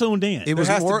had me tuned in. There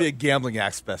has to be a gambling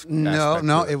aspect.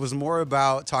 No. It was more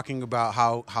about talking about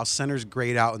how centers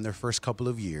grade out in their first couple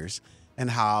of years and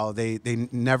how they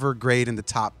never grade in the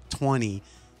top 20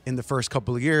 in the first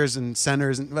couple of years, and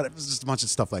centers, and but it was just a bunch of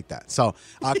stuff like that. So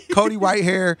Cody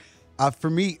Whitehair, for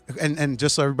me, and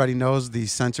just so everybody knows, the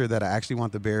center that I actually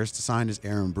want the Bears to sign is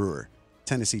Aaron Brewer,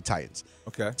 Tennessee Titans.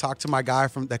 Okay. Talked to my guy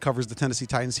that covers the Tennessee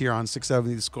Titans here on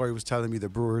 670 The Score. He was telling me the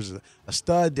Brewers a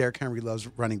stud. Derrick Henry loves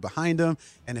running behind him,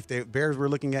 and if the Bears were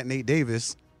looking at Nate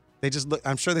Davis, they just look.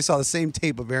 I'm sure they saw the same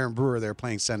tape of Aaron Brewer there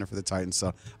playing center for the Titans.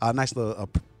 So nice little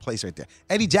place right there.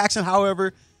 Eddie Jackson,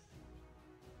 however,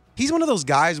 he's one of those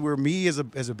guys where me as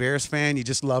a Bears fan, you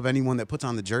just love anyone that puts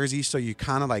on the jersey. So you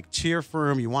kind of like cheer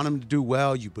for him. You want him to do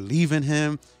well. You believe in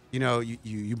him. You know,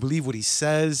 you believe what he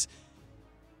says.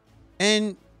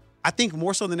 And I think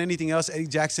more so than anything else, Eddie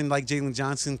Jackson, like Jalen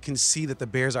Johnson, can see that the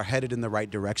Bears are headed in the right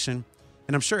direction.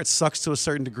 And I'm sure it sucks to a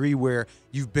certain degree where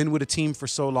you've been with a team for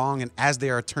so long, and as they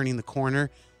are turning the corner,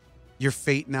 your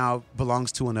fate now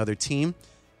belongs to another team.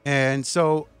 And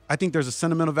so I think there's a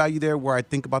sentimental value there where I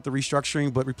think about the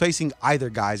restructuring, but replacing either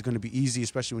guy is going to be easy,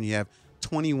 especially when you have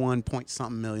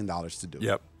 $21-point-something million to do.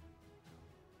 Yep.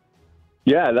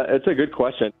 Yeah, that's a good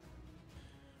question.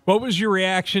 What was your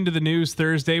reaction to the news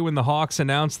Thursday when the Hawks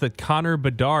announced that Connor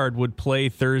Bedard would play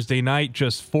Thursday night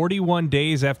just 41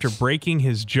 days after breaking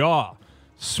his jaw?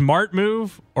 Smart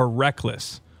move or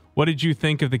reckless? What did you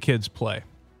think of the kid's play?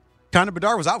 Connor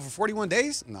Bedard was out for 41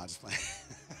 days? No, just playing.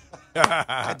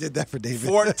 I did that for David.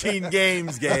 14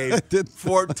 games, Gabe.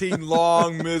 14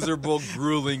 long, miserable,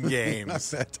 grueling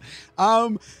games.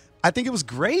 I think it was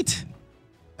great.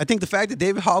 I think the fact that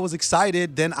David Haugh was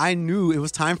excited, then I knew it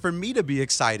was time for me to be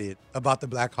excited about the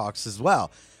Blackhawks as well.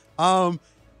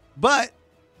 But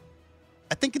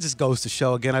I think it just goes to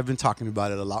show, again, I've been talking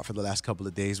about it a lot for the last couple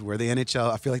of days, where the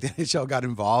NHL, I feel like the NHL got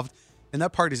involved, and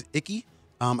that part is icky.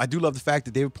 I do love the fact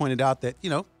that David pointed out that,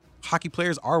 hockey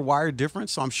players are wired different,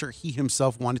 so I'm sure he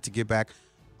himself wanted to get back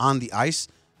on the ice.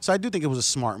 So I do think it was a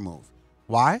smart move.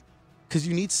 Why? Because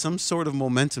you need some sort of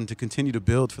momentum to continue to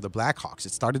build for the Blackhawks.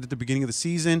 It started at the beginning of the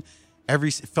season.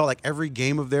 It felt like every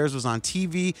game of theirs was on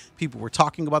TV. People were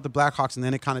talking about the Blackhawks, and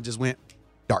then it kind of just went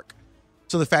dark.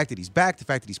 So the fact that he's back, the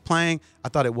fact that he's playing, I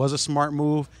thought it was a smart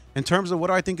move. In terms of what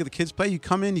do I think of the kids' play, you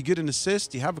come in, you get an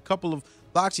assist, you have a couple of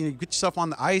blocks, and you get yourself on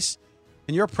the ice,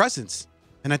 and you're a presence.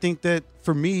 And I think that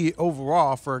for me,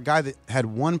 overall, for a guy that had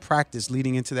one practice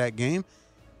leading into that game,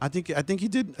 I think he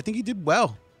did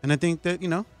well. And I think that,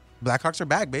 Blackhawks are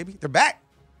back, baby. They're back.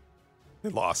 They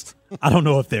lost. I don't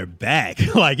know if they're back.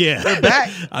 They're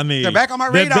back. I mean, they're back on my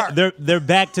radar. They're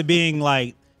back to being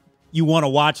like, you want to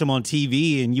watch them on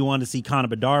TV and you want to see Connor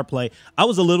Bedard play. I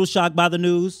was a little shocked by the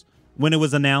news when it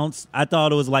was announced. I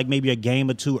thought it was like maybe a game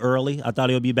or two early. I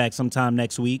thought he'll be back sometime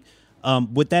next week.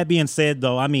 With that being said,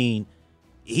 though, I mean,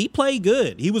 he played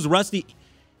good. He was rusty.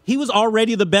 He was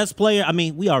already the best player. I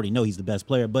mean, we already know he's the best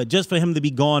player, but just for him to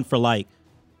be gone for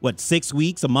 6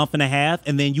 weeks, a month and a half,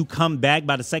 and then you come back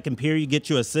by the second period, you get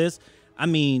your assist. I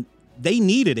mean, they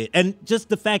needed it. And just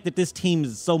the fact that this team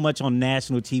is so much on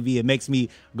national TV, it makes me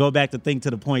go back to think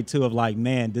to the point, too, of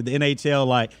man, did the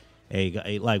NHL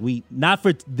we not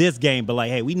for this game, but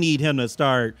hey, we need him to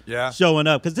start showing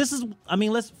up. Because this is,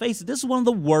 let's face it, this is one of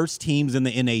the worst teams in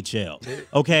the NHL.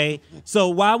 Okay? So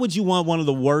why would you want one of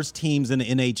the worst teams in the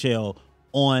NHL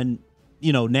on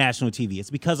national TV? It's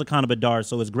because of Connor Bedard,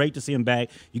 so it's great to see him back.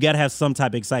 You got to have some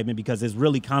type of excitement because there's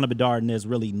really Connor Bedard and there's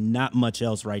really not much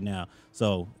else right now.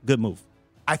 So, good move.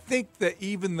 I think that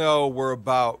even though we're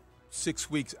about 6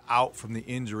 weeks out from the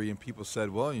injury and people said,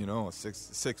 well,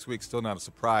 6 weeks, still not a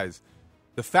surprise.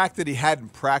 The fact that he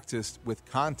hadn't practiced with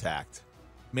contact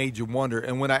made you wonder.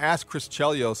 And when I asked Chris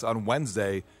Chelios on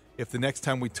Wednesday if the next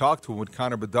time we talked to him, would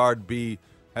Connor Bedard be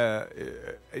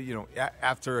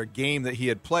after a game that he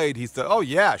had played, he said, oh,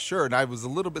 yeah, sure. And I was a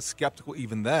little bit skeptical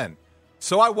even then.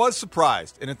 So I was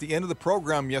surprised. And at the end of the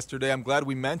program yesterday, I'm glad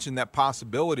we mentioned that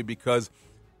possibility because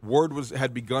word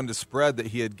had begun to spread that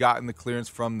he had gotten the clearance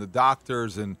from the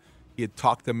doctors and he had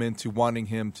talked them into wanting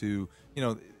him to,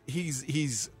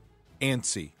 he's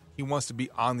antsy. He wants to be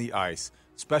on the ice.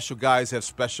 Special guys have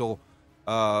special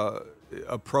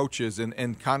approaches.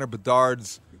 And Connor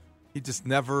Bedard's, he just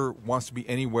never wants to be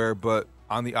anywhere but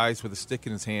on the ice with a stick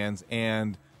in his hands.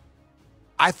 And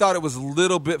I thought it was a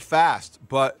little bit fast,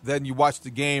 but then you watch the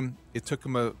game. It took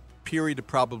him a period to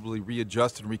probably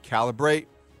readjust and recalibrate,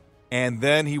 and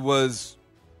then he was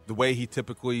the way he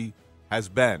typically has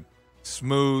been.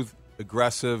 Smooth,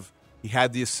 aggressive. He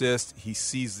had the assist. He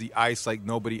sees the ice like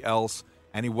nobody else,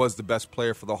 and he was the best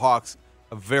player for the Hawks.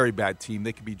 A very bad team.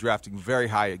 They could be drafting very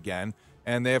high again,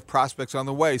 and they have prospects on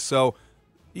the way. So,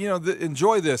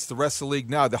 enjoy this, the rest of the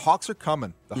league now. The Hawks are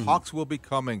coming. The Hawks will be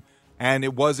coming. And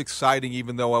it was exciting,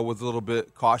 even though I was a little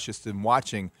bit cautious in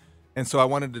watching. And so I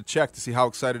wanted to check to see how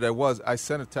excited I was. I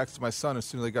sent a text to my son as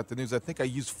soon as I got the news. I think I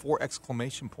used 4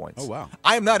 exclamation points. Oh, wow.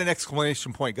 I am not an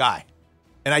exclamation point guy.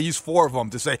 And I used 4 of them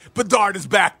to say, Bedard is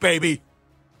back, baby.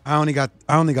 I only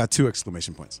got 2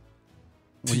 exclamation points.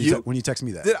 When you text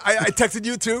me that. I texted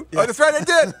you too? Yeah. Oh, that's right, I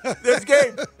did. There's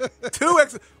game. 2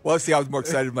 Well, see, I was more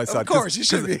excited than my son. Of course, you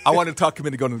should be. I wanted to talk him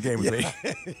into going to the game with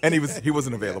me. And he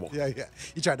wasn't available. Yeah.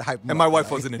 You tried to hype him and up. my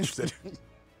wife wasn't interested.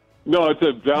 No, it's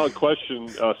a valid question,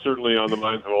 certainly on the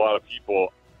minds of a lot of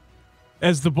people.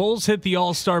 As the Bulls hit the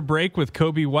All-Star break with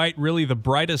Coby White really the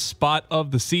brightest spot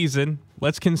of the season,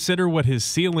 let's consider what his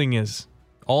ceiling is.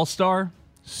 All-Star,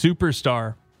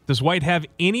 superstar. Does White have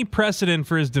any precedent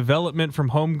for his development from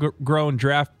homegrown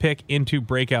draft pick into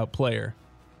breakout player?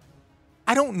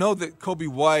 I don't know that Coby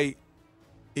White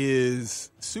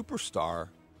is superstar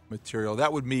material.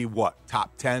 That would be what?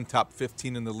 Top 10, top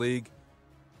 15 in the league?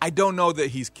 I don't know that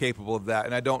he's capable of that,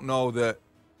 and I don't know that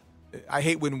 – I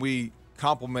hate when we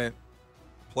compliment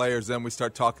players, then we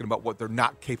start talking about what they're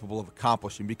not capable of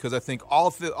accomplishing, because I think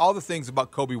all the things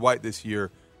about Coby White this year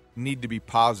need to be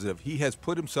positive. He has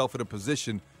put himself in a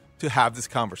position to have this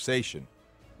conversation.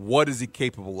 What is he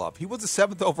capable of? He was the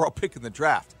 7th overall pick in the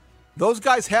draft. Those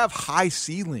guys have high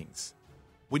ceilings.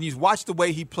 When you watch the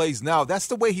way he plays now, that's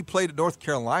the way he played at North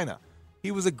Carolina.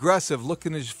 He was aggressive,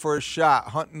 looking for a shot,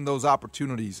 hunting those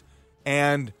opportunities.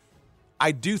 And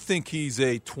I do think he's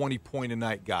a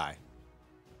 20-point-a-night guy,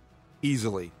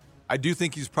 easily. I do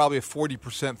think he's probably a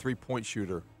 40% three-point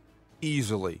shooter,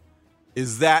 easily.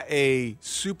 Is that a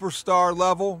superstar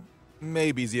level?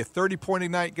 Maybe. Is he a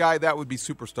 30-point-a-night guy? That would be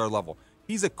superstar level.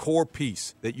 He's a core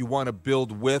piece that you want to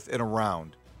build with and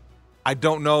around. I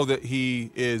don't know that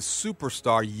he is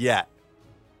superstar yet,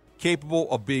 capable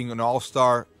of being an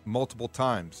all-star multiple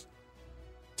times.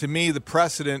 To me, the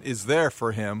precedent is there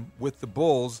for him with the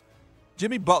Bulls.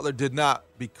 Jimmy Butler did not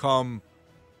become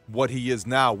what he is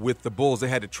now with the Bulls. They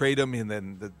had to trade him, and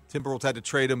then the Timberwolves had to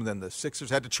trade him, and then the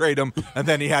Sixers had to trade him, and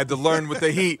then he had to learn with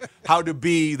the Heat how to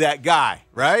be that guy,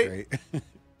 right?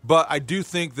 But I do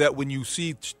think that when you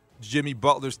see Jimmy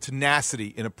Butler's tenacity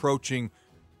in approaching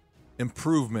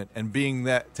improvement and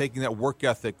taking that work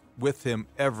ethic with him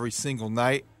every single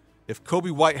night, if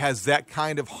Coby White has that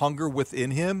kind of hunger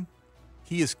within him,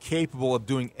 he is capable of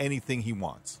doing anything he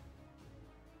wants.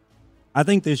 I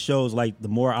think this shows, like, the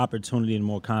more opportunity and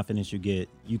more confidence you get,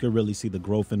 you can really see the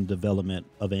growth and development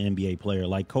of an NBA player.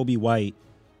 Like Coby White,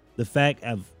 the fact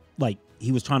of, like,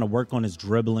 he was trying to work on his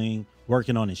dribbling,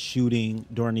 working on his shooting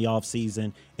during the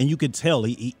offseason, and you could tell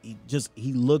he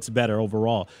looks better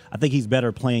overall. I think he's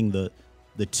better playing the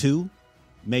 2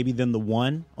 maybe than the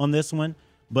 1 on this one.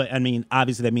 But, I mean,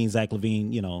 obviously that means Zach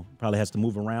LaVine, probably has to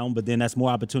move around. But then that's more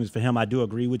opportunities for him. I do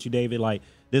agree with you, David. Like,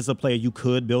 this is a player you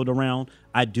could build around.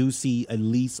 I do see at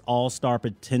least all-star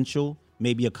potential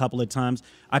maybe a couple of times.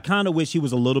 I kind of wish he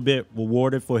was a little bit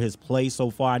rewarded for his play so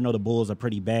far. I know the Bulls are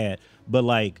pretty bad. But,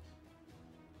 like,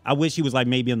 I wish he was, like,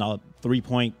 maybe in a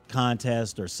 3-point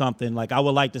contest or something. Like, I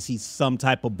would like to see some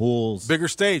type of Bulls. Bigger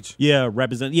stage. Yeah,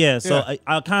 represent. Yeah, so yeah.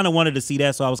 I kind of wanted to see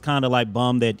that. So I was kind of, like,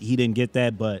 bummed that he didn't get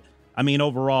that. But, I mean,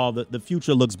 overall, the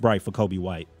future looks bright for Coby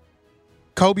White.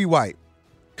 Coby White,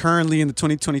 currently in the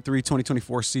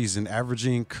 2023-2024 season,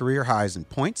 averaging career highs in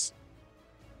points,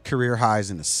 career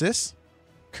highs in assists,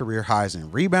 career highs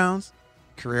in rebounds,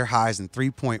 career highs in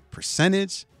three-point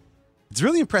percentage. It's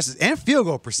really impressive. And field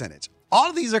goal percentage. All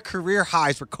of these are career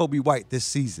highs for Coby White this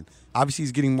season. Obviously,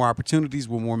 he's getting more opportunities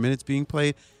with more minutes being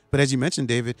played. But as you mentioned,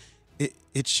 David,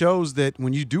 it shows that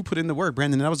when you do put in the work,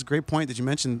 Brandon, that was a great point that you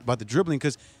mentioned about the dribbling,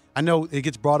 because I know it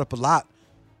gets brought up a lot,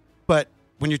 but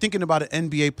when you're thinking about an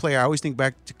NBA player, I always think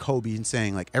back to Kobe and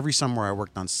saying, like, every summer I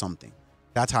worked on something.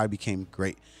 That's how I became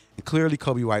great. And clearly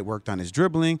Coby White worked on his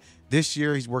dribbling. This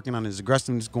year he's working on his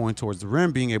aggressiveness going towards the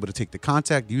rim, being able to take the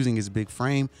contact, using his big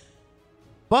frame.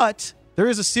 But there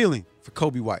is a ceiling for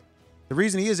Coby White. The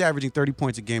reason he is averaging 30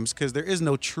 points a game is because there is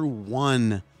no true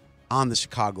 1 on the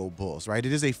Chicago Bulls, right?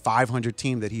 It is a 500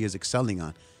 team that he is excelling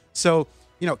on. So,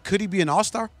 could he be an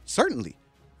all-star? Certainly.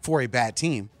 For a bad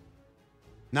team.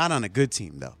 Not on a good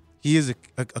team, though. He is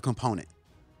a component.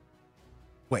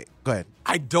 Wait, go ahead.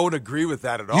 I don't agree with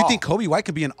that at all. You think Kobe White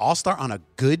could be an all-star on a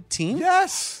good team?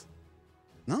 Yes.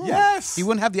 No. Yes. He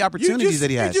wouldn't have the opportunities that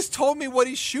he has. You just told me what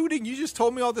he's shooting. You just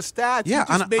told me all the stats. Yeah,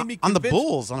 you just made me on the convinced.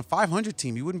 Bulls, on a 500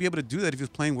 team, you wouldn't be able to do that if he was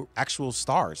playing with actual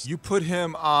stars. You put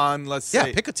him on, let's say.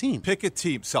 Yeah, pick a team. Pick a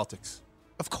team. Celtics.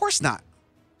 Of course not.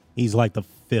 He's like the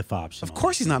fifth option. Of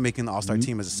course he's not making the all-star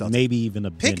team as a Celtic. Maybe even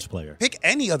a bench player. Pick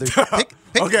any other. Pick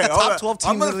Okay, the top 12 team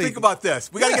I'm in going the to league. think about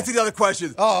this. We got to get to the other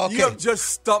questions. Oh, okay. You have just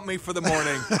stumped me for the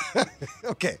morning.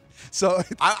 Okay. So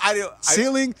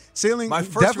ceiling, my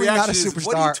first definitely not a reaction is, superstar,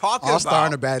 what are you talking all-star about?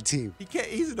 on a bad team.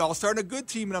 He's an all-star on a good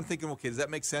team, and I'm thinking, okay, does that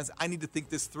make sense? I need to think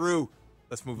this through.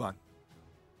 Let's move on.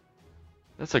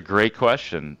 That's a great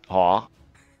question, Haugh.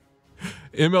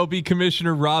 MLB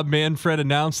Commissioner Rob Manfred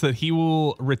announced that he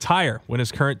will retire when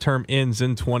his current term ends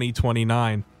in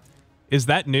 2029. Is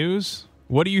that news?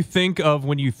 What do you think of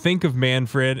when you think of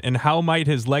Manfred, and how might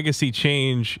his legacy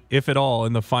change, if at all,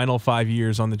 in the final 5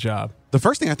 years on the job? The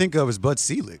first thing I think of is Bud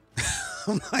Selig.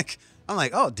 I'm like,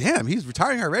 oh, damn, he's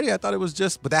retiring already? I thought it was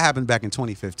but that happened back in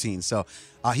 2015. So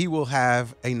he will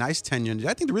have a nice tenure.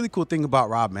 I think the really cool thing about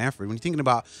Rob Manfred, when you're thinking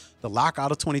about the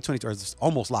lockout of 2022, or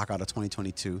almost lockout of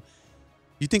 2022,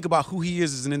 you think about who he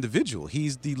is as an individual.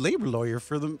 He's the labor lawyer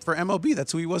for MLB.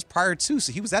 That's who he was prior to.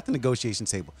 So he was at the negotiation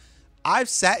table. I've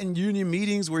sat in union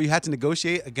meetings where you had to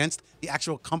negotiate against the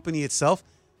actual company itself.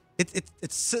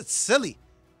 It's silly.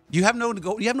 You have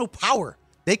no power.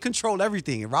 They control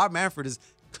everything. And Rob Manfred is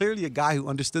clearly a guy who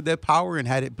understood that power and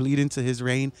had it bleed into his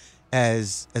reign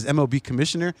as MLB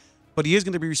commissioner. But he is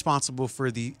going to be responsible for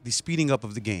the speeding up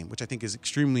of the game, which I think is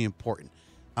extremely important.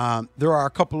 There are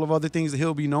a couple of other things that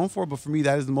he'll be known for, but for me,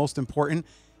 that is the most important.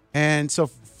 And so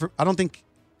I don't think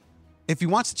if he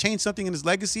wants to change something in his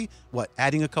legacy,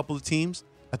 adding a couple of teams,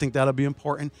 I think that'll be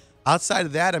important. Outside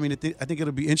of that, I mean, I think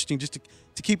it'll be interesting just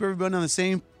to keep everybody on the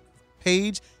same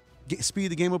page, speed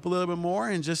the game up a little bit more,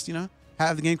 and just,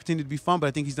 have the game continue to be fun. But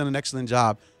I think he's done an excellent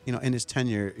job, in his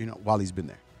tenure, while he's been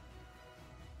there.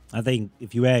 I think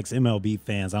if you ask MLB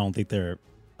fans, I don't think they're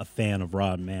a fan of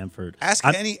Rob Manfred. Ask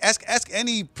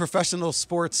any professional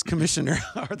sports commissioner.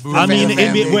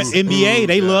 NBA,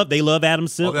 they love Adam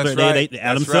Silver. Oh, that's right.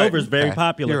 Adam Silver is very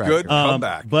popular. Right. Good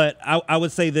comeback. But I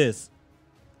would say this: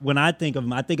 when I think of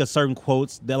him, I think of certain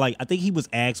quotes that, I think he was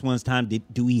asked one time,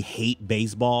 "Do he hate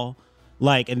baseball?"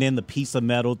 And then the piece of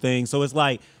metal thing. So it's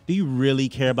do you really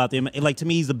care about them? To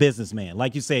me, he's a businessman.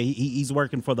 Like you say, he's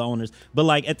working for the owners.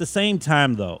 But at the same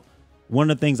time, though, one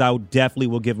of the things I definitely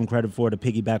will give him credit for, to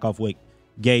piggyback off what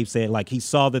Gabe said, he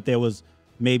saw that there was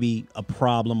maybe a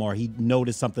problem, or he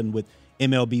noticed something with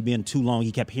MLB being too long.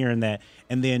 He kept hearing that.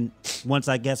 And then once,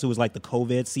 I guess it was the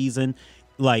COVID season,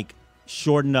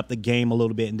 shortened up the game a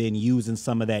little bit and then using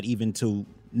some of that even to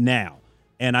now.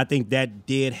 And I think that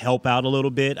did help out a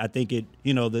little bit. I think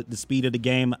the speed of the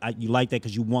game, you like that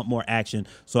because you want more action.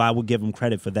 So I would give him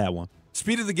credit for that one.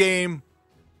 Speed of the game,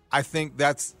 I think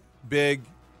that's big.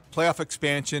 Playoff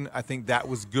expansion, I think that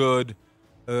was good.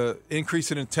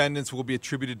 Increase in attendance will be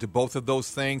attributed to both of those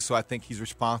things, so I think he's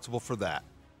responsible for that.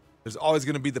 There's always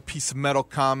going to be the piece of metal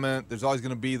comment. There's always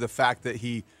going to be the fact that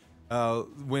he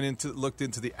looked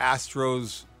into the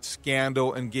Astros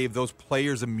scandal and gave those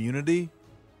players immunity.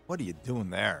 What are you doing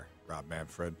there, Rob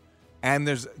Manfred? And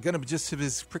there's going to be just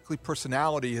his prickly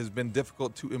personality has been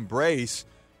difficult to embrace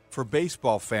for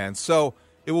baseball fans. So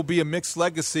it will be a mixed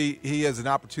legacy. He has an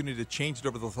opportunity to change it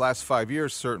over the last 5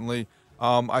 years, certainly.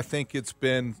 I think it's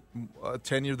been a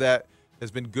tenure that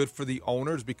has been good for the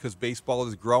owners because baseball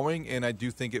is growing, and I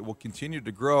do think it will continue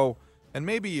to grow and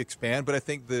maybe expand. But I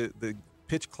think the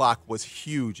pitch clock was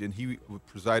huge, and he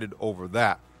presided over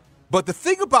that. But the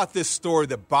thing about this story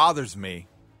that bothers me,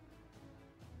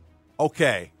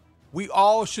 okay, we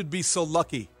all should be so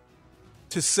lucky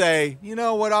to say, you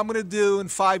know what I'm going to do in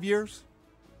 5 years?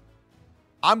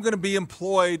 I'm going to be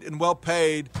employed and well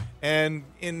paid and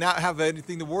not have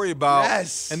anything to worry about.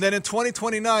 Yes. And then in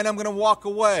 2029, I'm going to walk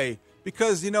away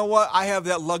because, you know what? I have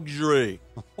that luxury.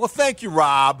 Well, thank you,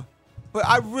 Rob. But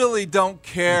I really don't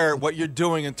care what you're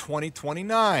doing in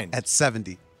 2029. At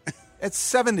 70. At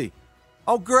 70.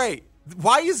 Oh, great.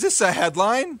 Why is this a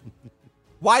headline?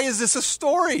 Why is this a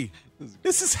story?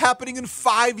 This is happening in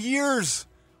 5 years.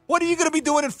 What are you going to be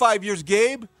doing in 5 years,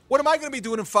 Gabe? What am I going to be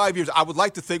doing in 5 years? I would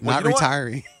like to think... Not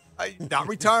retiring. Not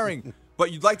retiring.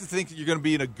 But you'd like to think that you're going to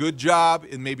be in a good job,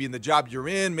 and maybe in the job you're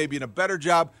in, maybe in a better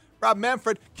job. Rob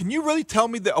Manfred, can you really tell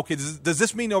me that, okay, does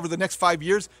this mean over the next 5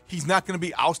 years he's not going to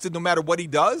be ousted no matter what he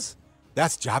does?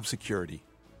 That's job security.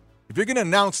 If you're going to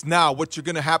announce now what's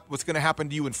going to happen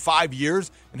to you in 5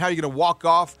 years and how you're going to walk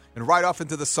off and ride off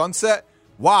into the sunset,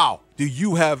 wow, do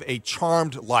you have a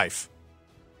charmed life.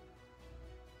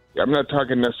 I'm not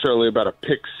talking necessarily about a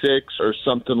pick six or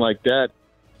something like that.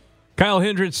 Kyle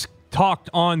Hendricks talked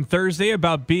on Thursday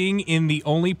about being in the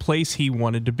only place he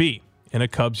wanted to be, in a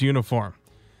Cubs uniform.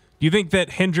 Do you think that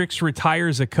Hendricks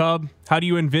retires a Cub? How do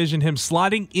you envision him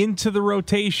slotting into the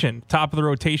rotation? Top of the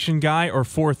rotation guy or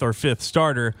fourth or fifth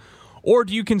starter? Or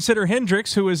do you consider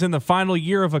Hendricks, who is in the final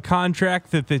year of a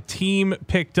contract that the team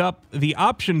picked up the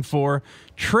option for,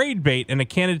 trade bait and a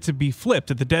candidate to be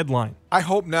flipped at the deadline? I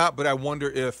hope not, but I wonder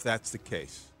if that's the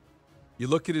case. You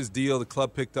look at his deal, the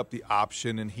club picked up the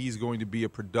option, and he's going to be a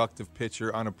productive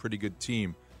pitcher on a pretty good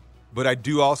team. But I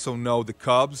do also know the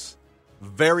Cubs,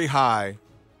 very high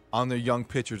on their young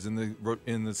pitchers in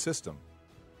the system.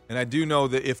 And I do know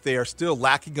that if they are still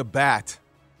lacking a bat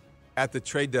at the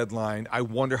trade deadline, I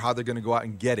wonder how they're going to go out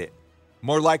and get it.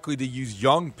 More likely to use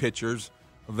young pitchers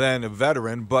than a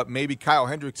veteran, but maybe Kyle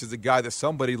Hendricks is a guy that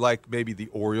somebody like maybe the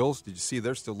Orioles, did you see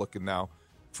they're still looking now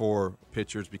for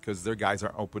pitchers because their guys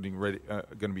aren't going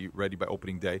to be ready by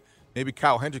opening day. Maybe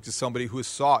Kyle Hendricks is somebody who is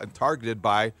sought and targeted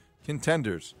by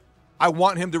contenders. I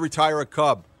want him to retire a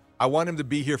Cub. I want him to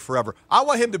be here forever. I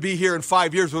want him to be here in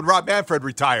 5 years when Rob Manfred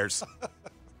retires.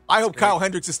 I hope Kyle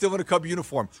Hendricks is still in a Cub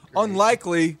uniform.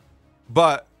 Unlikely,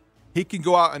 but he can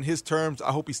go out on his terms.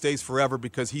 I hope he stays forever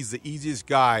because he's the easiest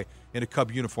guy in a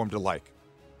Cub uniform to like.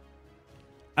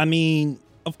 I mean,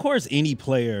 of course, any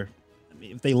player,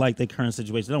 if they like their current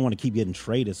situation, they don't want to keep getting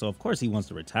traded. So, of course, he wants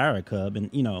to retire a Cub. And,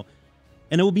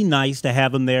 and it would be nice to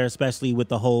have him there, especially with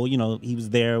the whole, he was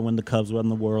there when the Cubs were in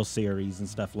the World Series and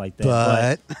stuff like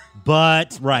that.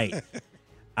 But right.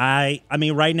 I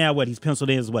mean, right now, he's penciled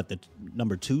in as the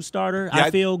number 2 starter, yeah,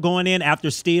 I feel, going in after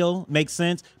Steele. Makes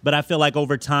sense. But I feel like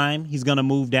over time, he's going to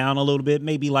move down a little bit,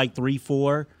 maybe like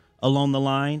 3-4 along the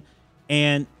line.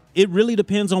 And it really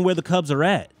depends on where the Cubs are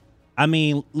at. I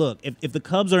mean, look, if the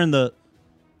Cubs are in the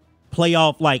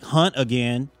playoff hunt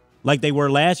again, like they were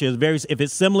last year, if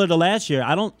it's similar to last year,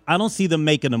 I don't see them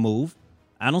making a move.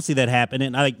 I don't see that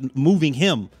happening. I like moving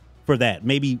him for that.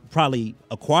 Maybe probably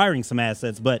acquiring some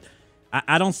assets, but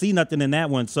I don't see nothing in that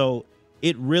one. So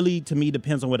it really, to me,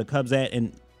 depends on where the Cubs at.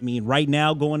 And I mean, right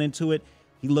now going into it,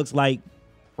 he looks like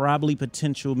probably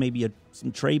potential, maybe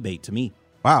some trade bait to me.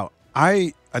 Wow.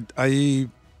 I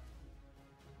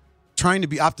trying to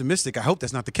be optimistic. I hope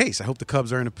that's not the case. I hope the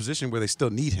Cubs are in a position where they still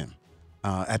need him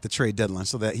at the trade deadline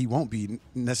so that he won't be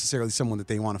necessarily someone that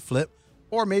they want to flip.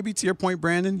 Or maybe, to your point,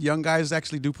 Brandon, young guys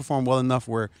actually do perform well enough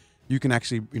where you can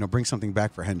actually bring something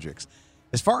back for Hendricks.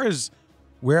 As far as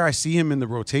where I see him in the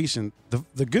rotation,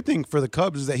 the good thing for the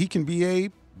Cubs is that he can be a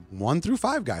 1 through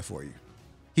 5 guy for you.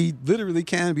 He literally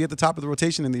can be at the top of the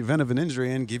rotation in the event of an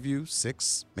injury and give you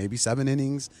 6, maybe 7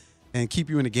 innings and keep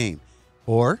you in a game.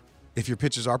 Or if your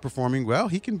pitchers are performing well,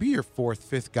 he can be your 4th,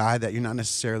 5th guy that you're not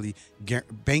necessarily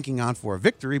banking on for a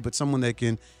victory, but someone that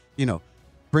can,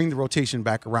 bring the rotation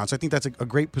back around. So I think that's a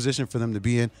great position for them to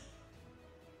be in.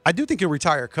 I do think he'll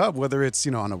retire a Cub, whether it's,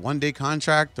 on a one-day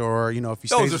contract or, if he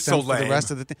stays with them for the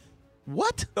rest of the thing.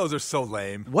 What? Those are so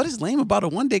lame. What is lame about a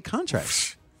one-day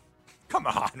contract? Come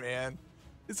on, man.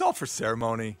 It's all for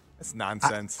ceremony. It's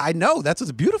nonsense. I know. That's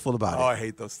what's beautiful about it. Oh, I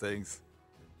hate those things.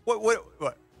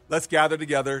 What? Let's gather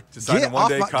together to sign a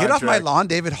one-day contract. Get off my lawn,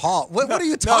 David Hall. What are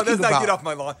you talking about? No, that's not get off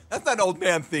my lawn. That's not old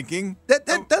man thinking. That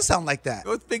does sound like that.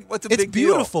 What's a big deal? It's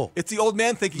beautiful. It's the old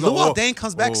man thinking. Luol Deng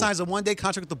comes back, signs a one-day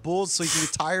contract with the Bulls so he can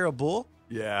retire a Bull?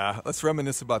 Yeah, let's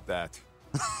reminisce about that.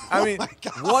 I mean,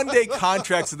 one-day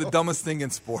contracts are the dumbest thing in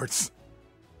sports.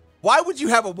 Why would you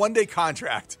have a one-day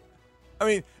contract? I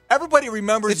mean, everybody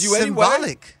remembers you anyway. It's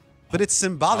symbolic. But it's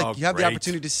symbolic. Oh, you have the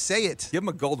opportunity to say it. Give him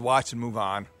a gold watch and move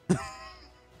on.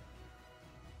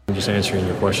 I'm just answering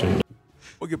your question.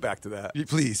 We'll get back to that.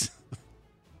 Please.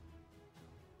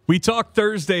 We talked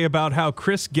Thursday about how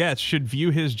Chris Getz should view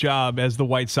his job as the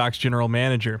White Sox general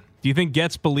manager. Do you think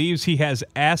Getz believes he has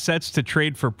assets to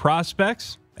trade for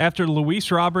prospects? After Luis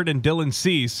Robert and Dylan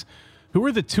Cease, who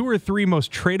are the 2 or 3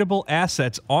 most tradable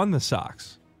assets on the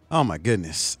Sox? Oh, my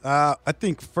goodness. I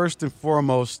think first and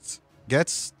foremost,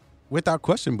 Getz, without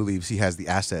question, believes he has the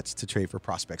assets to trade for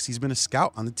prospects. He's been a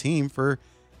scout on the team for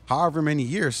however many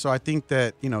years. So I think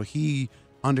that, he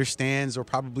understands or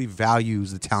probably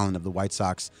values the talent of the White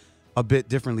Sox a bit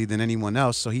differently than anyone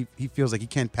else. So he feels like he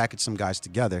can package some guys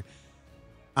together.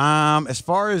 As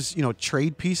far as,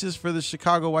 trade pieces for the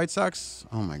Chicago White Sox,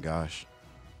 oh my gosh,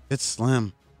 it's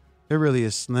slim. It really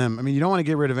is slim. I mean, you don't want to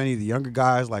get rid of any of the younger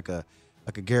guys like a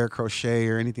Garrett Crochet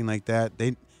or anything like that.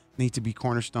 They need to be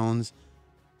cornerstones.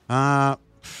 No.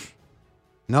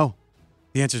 The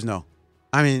answer is no.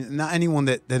 I mean, not anyone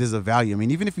that is of value. I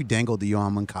mean, even if you dangled the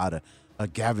Yohan Moncada a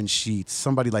Gavin Sheets,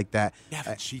 somebody like that.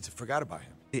 Gavin Sheets, I forgot about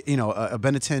him. A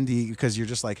Benintendi, because you're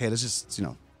just like, hey, let's just,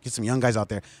 get some young guys out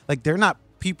there. Like, they're not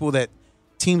people that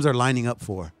teams are lining up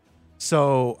for.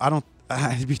 So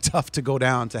it'd be tough to go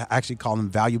down to actually call them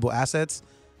valuable assets.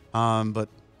 But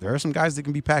there are some guys that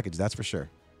can be packaged, that's for sure.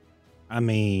 I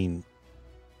mean,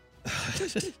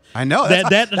 I know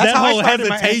that whole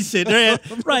hesitation,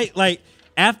 right? Like,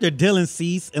 after Dylan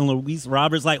Cease and Luis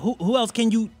Roberts, like who else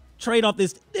can you trade off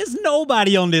this? There's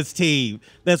nobody on this team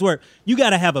that's where you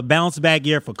got to have a bounce back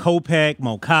year for Kopech,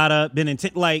 Moncada,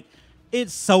 Benintendi. Like,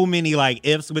 it's so many like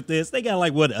ifs with this. They got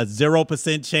like a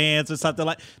 0% chance or something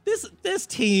like this. This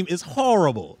team is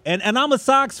horrible, and I'm a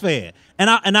Sox fan, and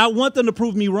I want them to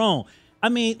prove me wrong. I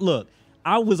mean, look,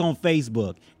 I was on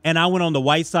Facebook and I went on the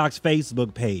White Sox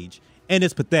Facebook page, and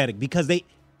it's pathetic because they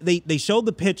showed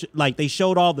the picture, like they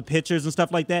showed all the pictures and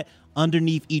stuff like that.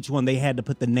 Underneath each one, they had to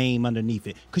put the name underneath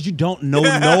it because you don't know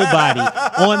nobody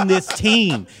on this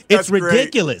team. It's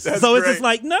ridiculous. So it's just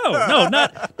like,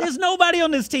 not. There's nobody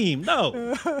on this team.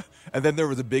 No. And then there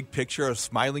was a big picture of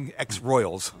smiling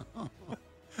ex-Royals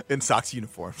in Sox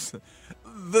uniforms.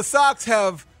 The Sox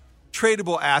have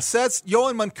tradable assets.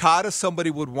 Yohan Moncada, somebody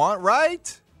would want,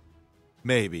 right?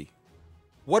 Maybe.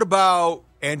 What about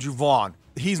Andrew Vaughn?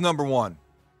 He's number one.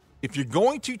 If you're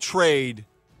going to trade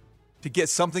to get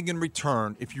something in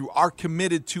return, if you are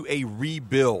committed to a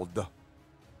rebuild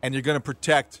and you're going to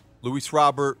protect Luis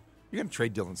Robert, you're going to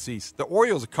trade Dylan Cease. The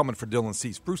Orioles are coming for Dylan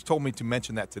Cease. Bruce told me to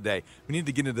mention that today. We need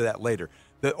to get into that later.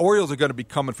 The Orioles are going to be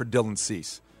coming for Dylan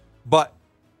Cease. But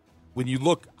when you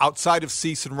look outside of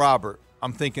Cease and Robert,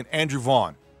 I'm thinking Andrew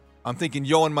Vaughn. I'm thinking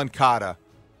Yohan Moncada.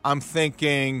 I'm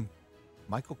thinking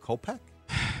Michael Kopech.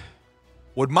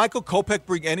 Would Michael Kopech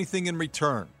bring anything in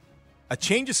return? A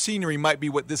change of scenery might be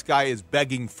what this guy is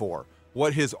begging for,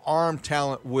 what his arm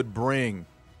talent would bring.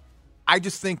 I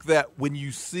just think that when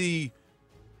you see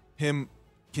him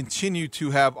continue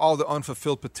to have all the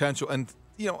unfulfilled potential, and,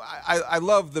 I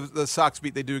love the Sox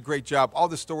beat. They do a great job. All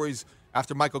the stories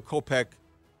after Michael Kopech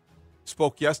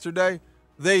spoke yesterday,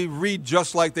 they read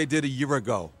just like they did a year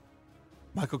ago.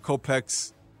 Michael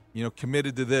Kopech's,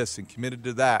 committed to this and committed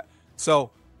to that.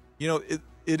 So,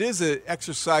 it is an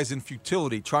exercise in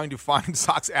futility trying to find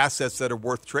Sox assets that are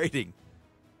worth trading.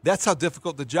 That's how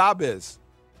difficult the job is.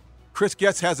 Chris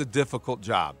Getz has a difficult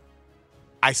job.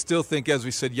 I still think, as we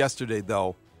said yesterday,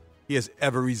 though, he has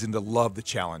every reason to love the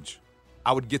challenge.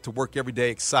 I would get to work every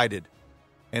day excited,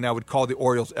 and I would call the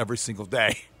Orioles every single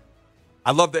day.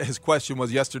 I love that his question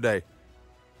was yesterday,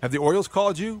 have the Orioles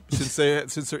called you since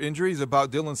their injuries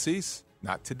about Dylan Cease?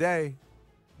 Not today,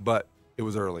 but it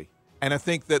was early. And I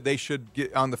think that they should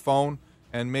get on the phone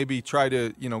and maybe try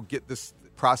to, get this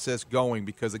process going,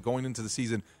 because going into the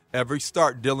season, every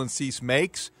start Dylan Cease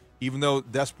makes, even though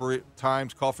desperate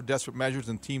times call for desperate measures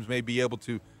and teams may be able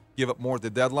to give up more at the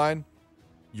deadline,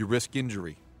 you risk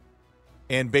injury.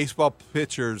 And baseball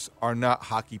pitchers are not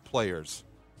hockey players.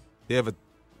 They have an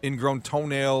ingrown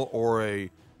toenail or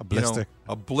a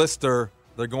blister.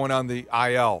 They're going on the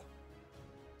IL.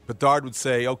 Bedard would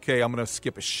say, okay, I'm going to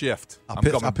skip a shift. I'll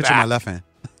pitch with my left hand.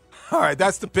 All right,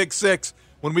 that's the pick six.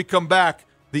 When we come back,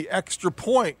 the extra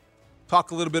point.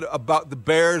 Talk a little bit about the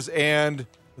Bears and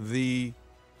the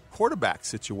quarterback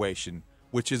situation,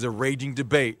 which is a raging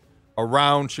debate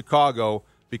around Chicago,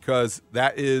 because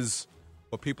that is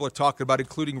what people are talking about,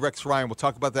 including Rex Ryan. We'll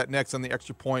talk about that next on the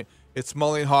extra point. It's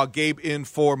Mully and Haugh. Gabe in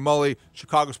for Mully.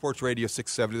 Chicago Sports Radio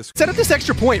 670. Set up this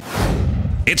extra point.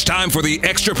 It's time for the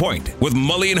Extra Point with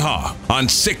Mully and Haugh on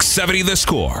 670 The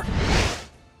Score.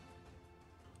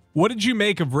 What did you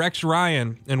make of Rex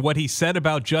Ryan and what he said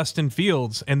about Justin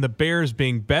Fields and the Bears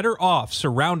being better off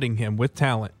surrounding him with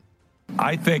talent?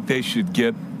 I think they should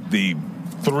get the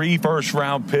 3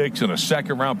 first-round picks and a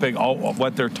second-round pick. All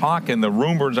what they're talking, the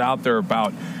rumors out there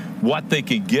about what they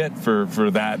could get for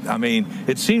that. I mean,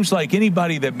 it seems like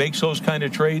anybody that makes those kind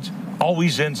of trades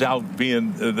always ends out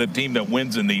being the team that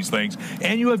wins in these things.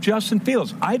 And you have Justin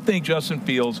Fields. I think Justin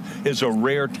Fields is a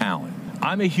rare talent.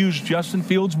 I'm a huge Justin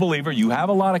Fields believer. You have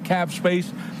a lot of cap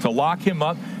space to lock him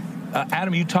up.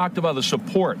 Adam, you talked about the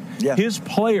support. Yeah. His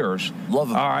players, love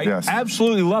him. All right, yes.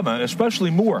 Absolutely love him, especially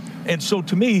Moore. And so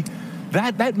to me,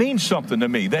 that means something to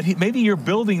me, that maybe you're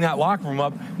building that locker room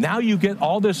up. Now you get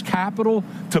all this capital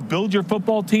to build your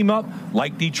football team up,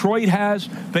 like Detroit has,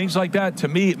 things like that. To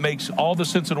me, it makes all the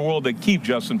sense in the world to keep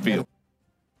Justin Fields.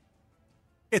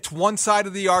 It's one side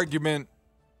of the argument.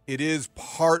 It is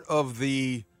part of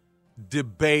the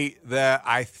debate that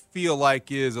I feel like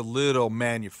is a little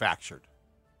manufactured.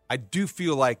 I do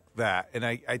feel like that. And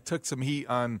I took some heat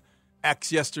on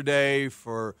X yesterday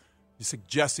for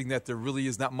suggesting that there really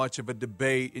is not much of a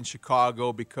debate in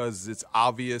Chicago because it's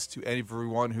obvious to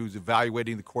everyone who's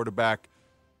evaluating the quarterback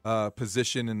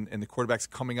position and the quarterbacks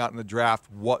coming out in the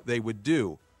draft what they would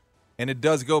do. And it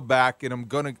does go back, and I'm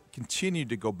going to continue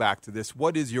to go back to this.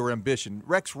 What is your ambition?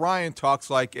 Rex Ryan talks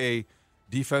like a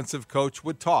defensive coach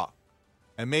would talk.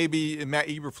 And maybe Matt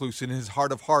Eberflus, in his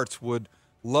heart of hearts, would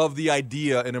love the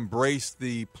idea and embrace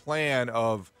the plan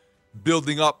of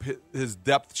building up his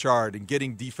depth chart and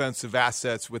getting defensive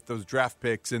assets with those draft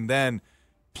picks and then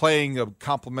playing a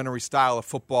complementary style of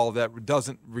football that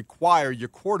doesn't require your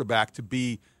quarterback to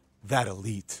be that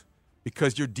elite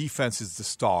because your defense is the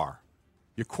star.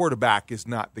 Your quarterback is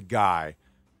not the guy.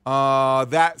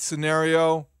 That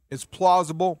scenario is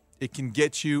plausible. It can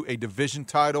get you a division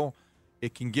title.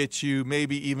 It can get you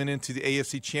maybe even into the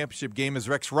AFC Championship game as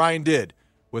Rex Ryan did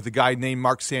with a guy named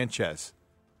Mark Sanchez,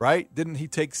 right? Didn't he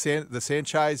take the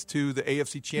Sanchez to the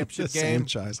AFC Championship game?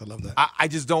 Sanchez, I love that. I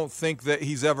just don't think that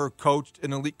he's ever coached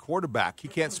an elite quarterback. He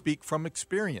can't speak from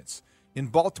experience. In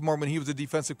Baltimore, when he was a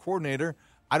defensive coordinator,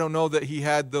 I don't know that he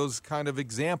had those kind of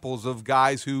examples of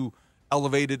guys who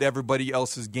elevated everybody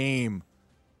else's game.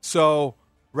 So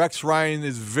Rex Ryan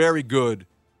is very good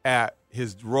at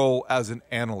his role as an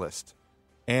analyst.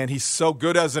 And he's so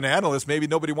good as an analyst, maybe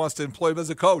nobody wants to employ him as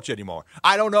a coach anymore.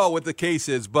 I don't know what the case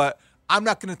is, but I'm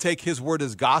not going to take his word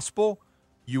as gospel.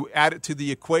 You add it to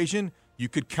the equation, you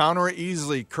could counter it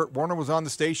easily. Kurt Warner was on the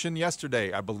station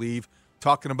yesterday, I believe,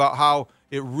 talking about how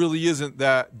it really isn't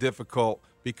that difficult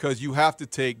because you have to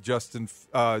take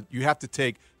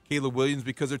Caleb Williams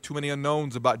because there are too many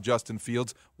unknowns about Justin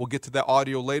Fields. We'll get to that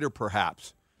audio later,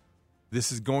 perhaps.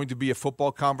 This is going to be a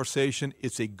football conversation.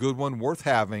 It's a good one, worth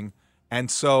having. And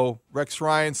so Rex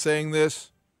Ryan saying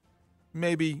this,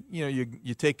 maybe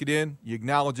you take it in, you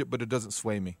acknowledge it, but it doesn't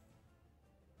sway me.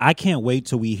 I can't wait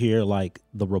till we hear like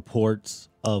the reports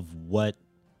of what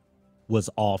was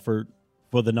offered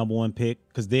for the number one pick,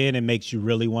 because then it makes you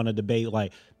really want to debate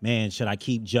like, man, should I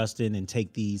keep Justin and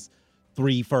take these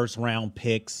 3 first-round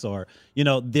picks, or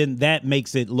then that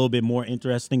makes it a little bit more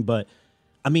interesting. But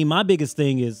I mean, my biggest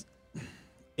thing is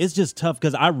it's just tough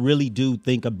because I really do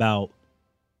think about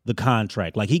the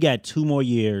contract. Like, he got 2 more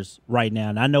years right now,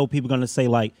 and I know people are going to say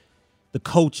like the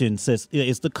coaching says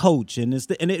it's the coach, and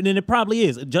and it probably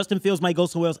is. Justin Fields might go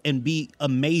somewhere else and be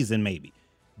amazing, maybe,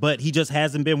 but he just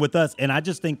hasn't been with us. And I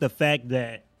just think the fact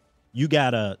that you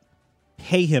gotta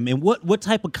pay him, and what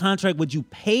type of contract would you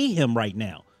pay him right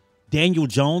now? Daniel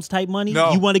Jones type money?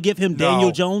 No. You want to give him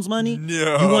Daniel Jones money?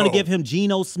 No. You want to give him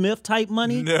Geno Smith type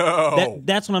money? No.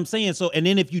 That's what I'm saying. So, and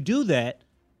then if you do that,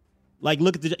 like,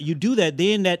 you do that,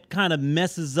 then that kind of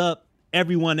messes up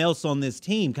everyone else on this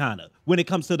team, kind of, when it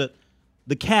comes to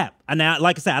the cap. And now,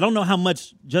 like I said, I don't know how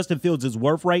much Justin Fields is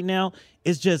worth right now.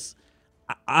 It's just,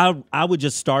 I would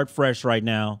just start fresh right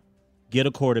now, get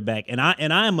a quarterback. And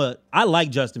I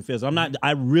like Justin Fields.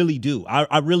 I really do.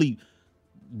 I really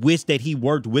wish that he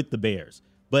worked with the Bears,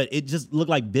 but it just looked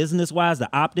like business-wise, the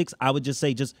optics, I would just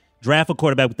say just draft a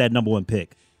quarterback with that number one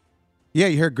pick. Yeah,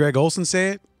 you heard Greg Olsen say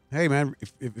it. Hey, man,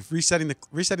 if resetting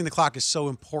the clock is so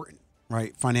important,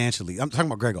 right, financially. I'm talking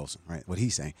about Greg Olsen, right, what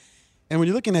he's saying. And when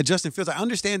you're looking at Justin Fields, I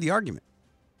understand the argument.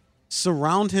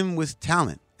 Surround him with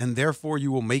talent, and therefore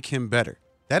you will make him better.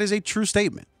 That is a true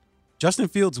statement. Justin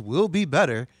Fields will be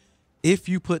better if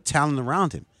you put talent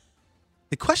around him.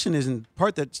 The question is, in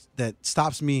part that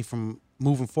stops me from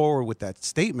moving forward with that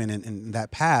statement and that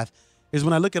path, is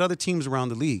when I look at other teams around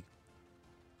the league.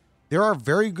 There are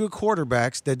very good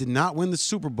quarterbacks that did not win the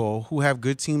Super Bowl who have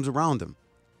good teams around them.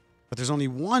 But there's only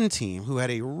one team who had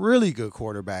a really good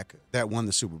quarterback that won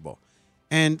the Super Bowl.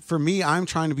 And for me, I'm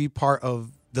trying to be part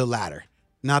of the latter,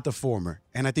 not the former.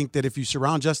 And I think that if you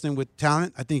surround Justin with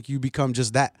talent, I think you become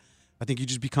just that. I think you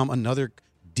just become another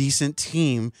decent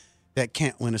team that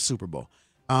can't win a Super Bowl.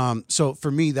 So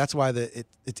for me, that's why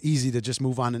it's easy to just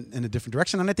move on in a different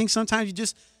direction. And I think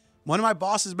sometimes one of my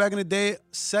bosses back in the day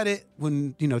said it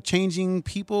when, changing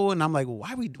people. And I'm like, well,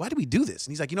 why do we do this?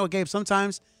 And he's like, Gabe,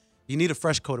 sometimes you need a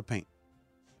fresh coat of paint.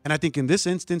 And I think in this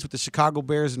instance with the Chicago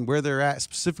Bears and where they're at,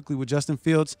 specifically with Justin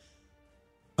Fields,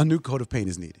 a new coat of paint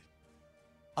is needed.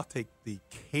 I'll take the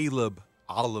Caleb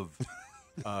olive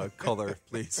color,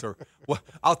 please. Or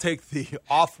I'll take the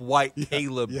off-white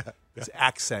Caleb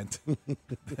accent.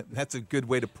 That's a good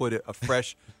way to put it, a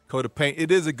fresh coat of paint.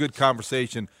 It is a good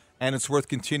conversation, and it's worth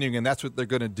continuing, and that's what they're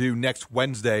going to do next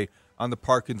Wednesday on the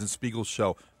Parkins and Spiegel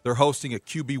Show. They're hosting a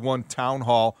QB1 town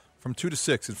hall from 2 to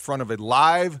 6 in front of a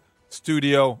live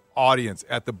studio audience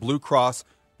at the Blue Cross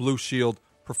Blue Shield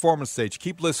Performance Stage.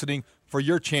 Keep listening for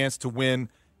your chance to win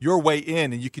your way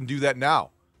in, and you can do that now.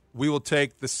 We will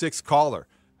take the 6th caller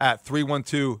at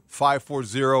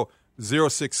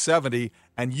 312-540-0670,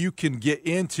 and you can get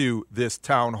into this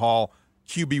town hall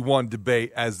QB1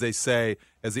 debate, as they say,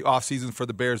 as the offseason for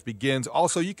the Bears begins.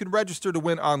 Also, you can register to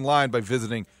win online by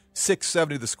visiting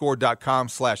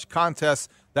 670thescore.com/contest.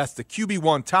 That's the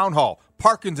QB1 Town Hall,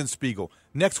 Parkins and Spiegel,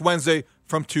 next Wednesday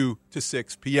from 2 to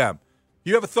 6 p.m. If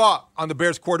you have a thought on the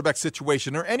Bears quarterback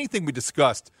situation or anything we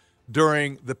discussed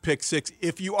during the Pick Six,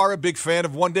 if you are a big fan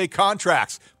of one-day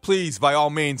contracts, please, by all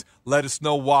means, let us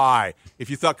know why. If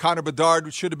you thought Connor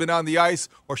Bedard should have been on the ice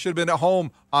or should have been at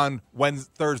home on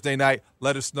Thursday night,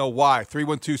 let us know why.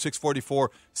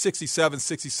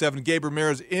 312-644-6767. Gabe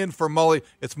Ramirez in for Mully.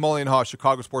 It's Mully and Haugh,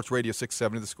 Chicago Sports Radio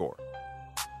 670 The Score.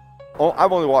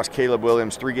 I've only watched Caleb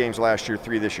Williams 3 games last year,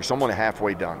 3 this year, so I'm only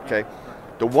halfway done, okay?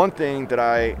 The one thing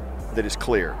that is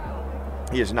clear,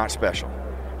 he is not special.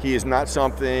 He is not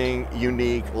something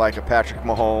unique like a Patrick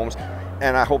Mahomes,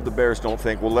 and I hope the Bears don't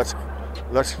think, well, let's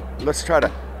try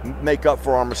to make up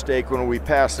for our mistake when we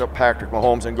pass up Patrick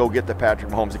Mahomes and go get the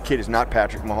Patrick Mahomes. The kid is not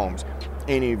Patrick Mahomes,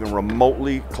 ain't even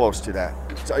remotely close to that.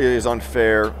 So it is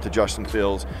unfair to Justin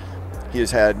Fields. He has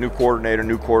had new coordinator.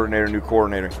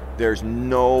 There's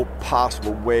no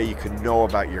possible way you can know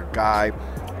about your guy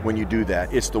when you do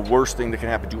that. It's the worst thing that can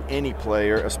happen to any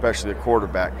player, especially a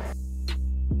quarterback.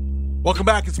 Welcome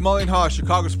back. It's Mully and Haugh,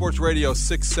 Chicago Sports Radio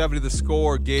 670 The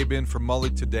Score. Gabe in for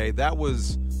Mully today. That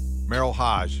was Merrill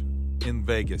Hodge in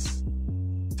Vegas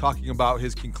talking about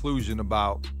his conclusion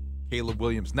about Caleb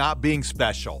Williams not being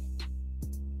special.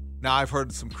 Now, I've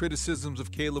heard some criticisms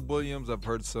of Caleb Williams. I've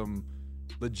heard some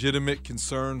legitimate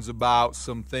concerns about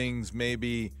some things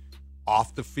maybe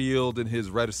off the field in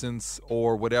his reticence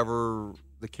or whatever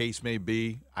the case may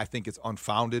be. I think it's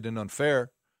unfounded and unfair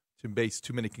to base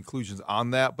too many conclusions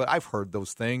on that, but I've heard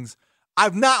those things.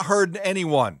 I've not heard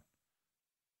anyone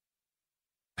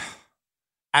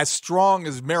as strong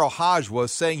as Merrill Hodge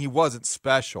was saying he wasn't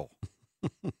special.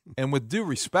 And with due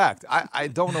respect, I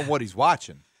don't know what he's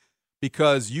watching,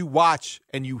 because you watch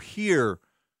and you hear.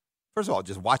 First of all,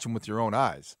 just watch them with your own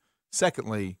eyes.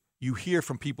 Secondly, you hear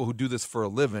from people who do this for a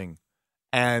living,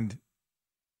 and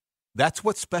that's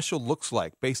what special looks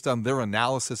like based on their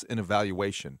analysis and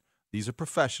evaluation. These are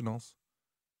professionals.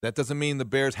 That doesn't mean the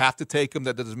Bears have to take them.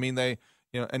 That doesn't mean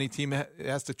any team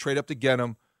has to trade up to get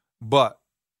him. But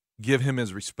give him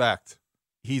his respect.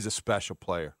 He's a special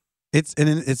player.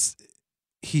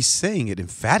 He's saying it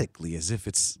emphatically as if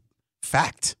it's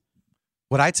fact.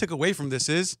 What I took away from this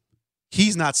is,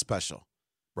 he's not special.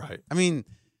 Right. I mean,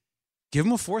 give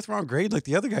him a 4th-round grade like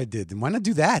the other guy did. Then why not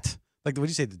do that? Like, what did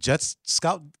you say? The Jets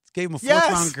scout gave him a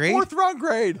 4th-round grade? 4th-round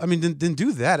grade. I mean, then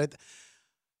do that.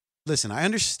 Listen, I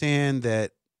understand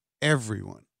that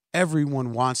everyone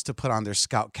wants to put on their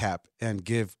scout cap and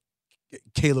give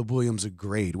Caleb Williams a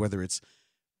grade, whether it's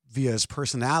via his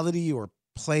personality or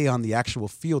play on the actual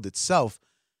field itself.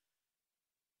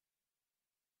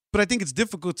 But I think it's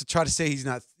difficult to try to say he's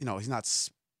not, he's not.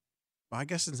 I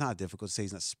guess it's not difficult to say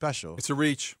he's not special. It's a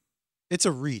reach. It's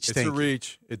a reach. It's a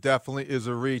reach. It definitely is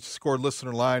a reach. Score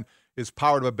listener line is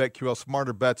powered by BetQL.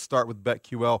 Smarter bets start with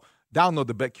BetQL. Download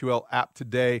the BetQL app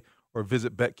today or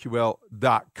visit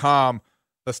BetQL.com.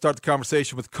 Let's start the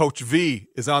conversation with Coach V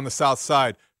is on the South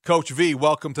Side. Coach V,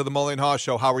 welcome to the Mully and Haugh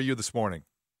Show. How are you this morning?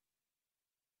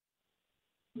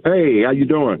 Hey, how you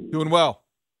doing? Doing well.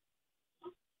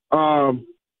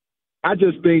 I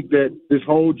just think that this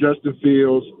whole Justin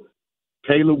Fields,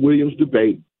 Caleb Williams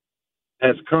debate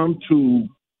has come to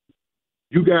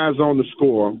you guys on the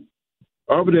Score,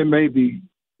 other than maybe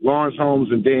Lawrence Holmes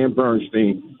and Dan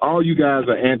Bernstein. All you guys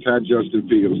are anti-Justin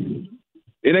Fields.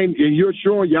 It ain't, and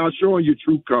y'all showing your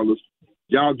true colors.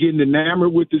 Y'all getting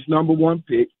enamored with this number 1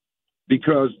 pick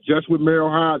because just what Merrill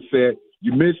Hodge said,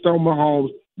 you missed on Mahomes.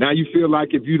 Now you feel like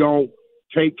if you don't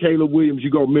take Caleb Williams,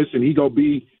 you go missing. He gonna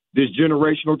be this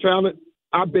generational talent.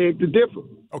 I beg to differ.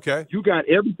 Okay. You got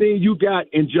everything you got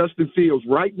in Justin Fields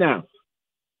right now.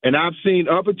 And I've seen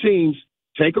other teams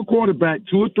take a quarterback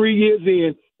 2 or 3 years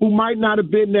in who might not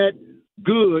have been that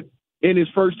good in his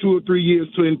first 2 or 3 years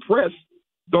to impress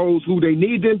those who they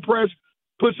need to impress,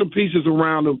 put some pieces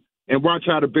around them, and watch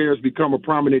how the Bears become a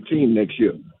prominent team next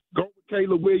year. Go with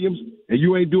Caleb Williams, and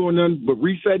you ain't doing nothing but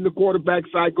resetting the quarterback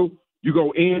cycle. You're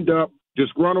going to end up,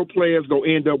 disgruntled players going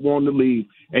to end up wanting to leave,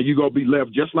 and you're going to be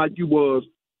left just like you was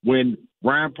when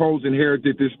Ryan Poles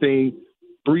inherited this thing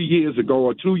 3 years ago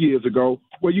or 2 years ago,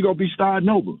 where you're going to be starting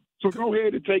over. So go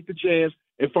ahead and take the chance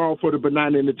and fall for the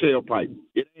banana in the tailpipe.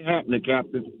 It ain't happening,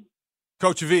 Captain.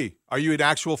 Coach V, are you an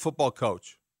actual football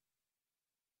coach?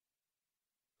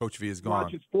 Coach V is gone.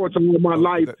 Watching sports all my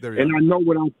life, and I know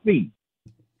what I see.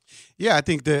 Yeah, I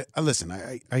think that. Listen,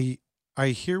 I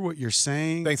hear what you're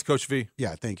saying. Thanks, Coach V.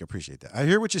 Yeah, thank you. Appreciate that. I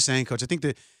hear what you're saying, Coach. I think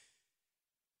that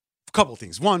a couple of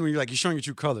things. One, when you're showing your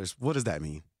true colors, what does that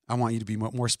mean? I want you to be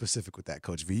more specific with that,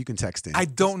 Coach V. You can text in. I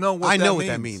don't know what I that know means.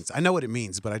 what that means. I know what it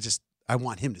means, but I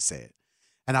want him to say it.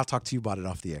 And I'll talk to you about it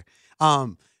off the air.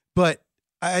 But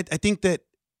I think that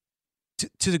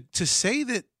to say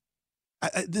that,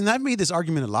 and I've made this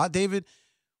argument a lot, David,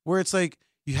 where it's like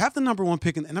you have the number one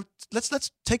pick, and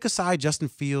let's take aside Justin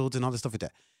Fields and all this stuff like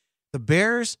that. The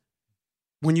Bears,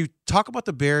 when you talk about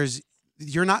the Bears,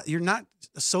 you're not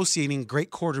associating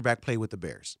great quarterback play with the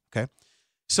Bears. Okay,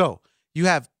 so you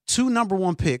have 2 number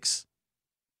one picks,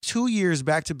 2 years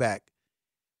back to back,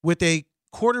 with a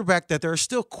quarterback that there are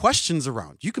still questions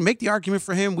around. You can make the argument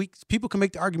for him. People can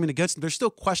make the argument against him. There's still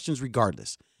questions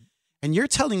regardless. And you're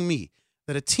telling me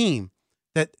that a team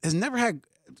that has never had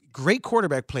great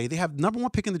quarterback play, they have number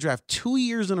one pick in the draft 2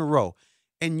 years in a row,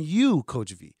 and you,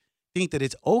 Coach V, think that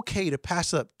it's okay to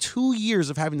pass up 2 years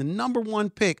of having the number one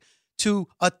pick to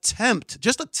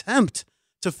just attempt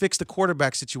to fix the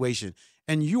quarterback situation,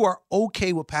 and you are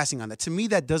okay with passing on that. To me,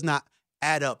 that does not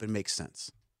add up and make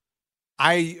sense.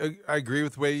 I agree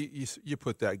with the way you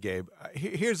put that, Gabe.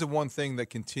 Here's the one thing that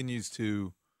continues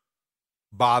to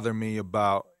bother me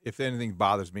about, if anything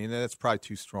bothers me, and that's probably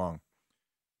too strong.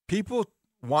 People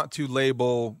want to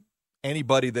label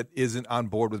anybody that isn't on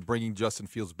board with bringing Justin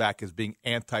Fields back as being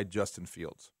anti-Justin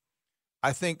Fields.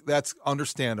 I think that's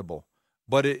understandable.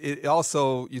 But it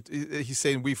also, he's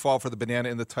saying we fall for the banana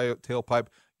in the tailpipe.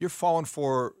 You're falling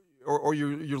for, or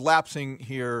you're lapsing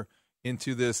here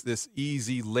into this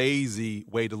easy, lazy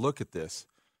way to look at this.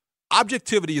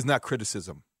 Objectivity is not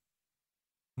criticism.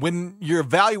 When you're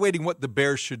evaluating what the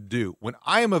Bears should do, when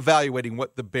I am evaluating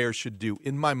what the Bears should do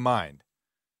in my mind,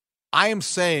 I am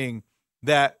saying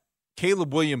that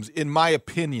Caleb Williams, in my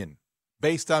opinion,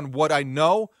 based on what I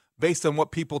know, based on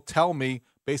what people tell me,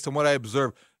 based on what I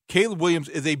observe, Caleb Williams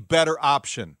is a better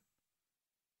option.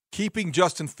 Keeping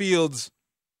Justin Fields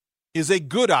is a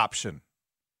good option.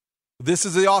 This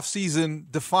is the offseason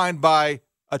defined by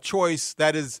a choice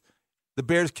that is the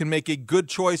Bears can make a good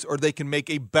choice or they can make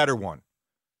a better one.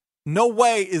 No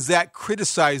way is that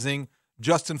criticizing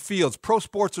Justin Fields. Pro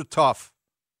sports are tough.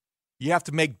 You have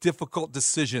to make difficult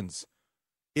decisions.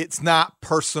 It's not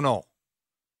personal.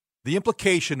 The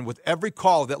implication with every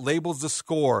call that labels the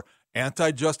score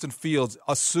anti-Justin Fields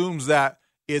assumes that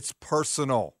it's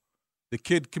personal. The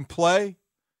kid can play.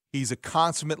 He's a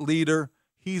consummate leader.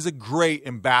 He's a great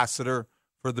ambassador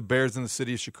for the Bears in the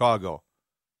city of Chicago.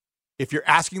 If you're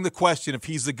asking the question if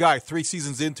he's the guy 3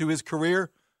 seasons into his career,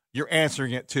 you're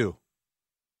answering it too.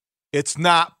 It's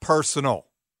not personal,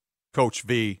 Coach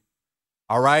V.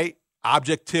 All right?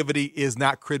 Objectivity is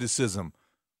not criticism.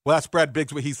 Well, that's Brad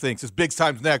Biggs, what he thinks. It's Biggs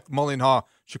Times next. Mully and Haugh,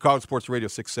 Chicago Sports Radio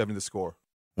 670 The Score.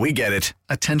 We get it.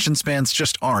 Attention spans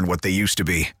just aren't what they used to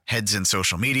be. Heads in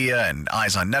social media and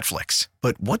eyes on Netflix.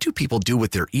 But what do people do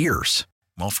with their ears?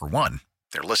 Well, for one,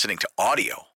 they're listening to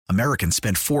audio. Americans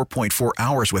spend 4.4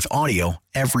 hours with audio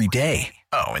every day.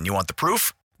 Oh, and you want the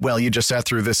proof? Well, you just sat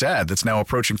through this ad that's now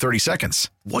approaching 30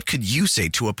 seconds. What could you say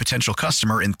to a potential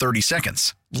customer in 30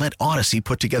 seconds? Let Odyssey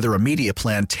put together a media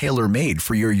plan tailor-made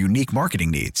for your unique marketing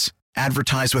needs.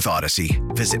 Advertise with Odyssey.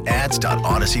 Visit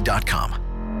ads.odyssey.com.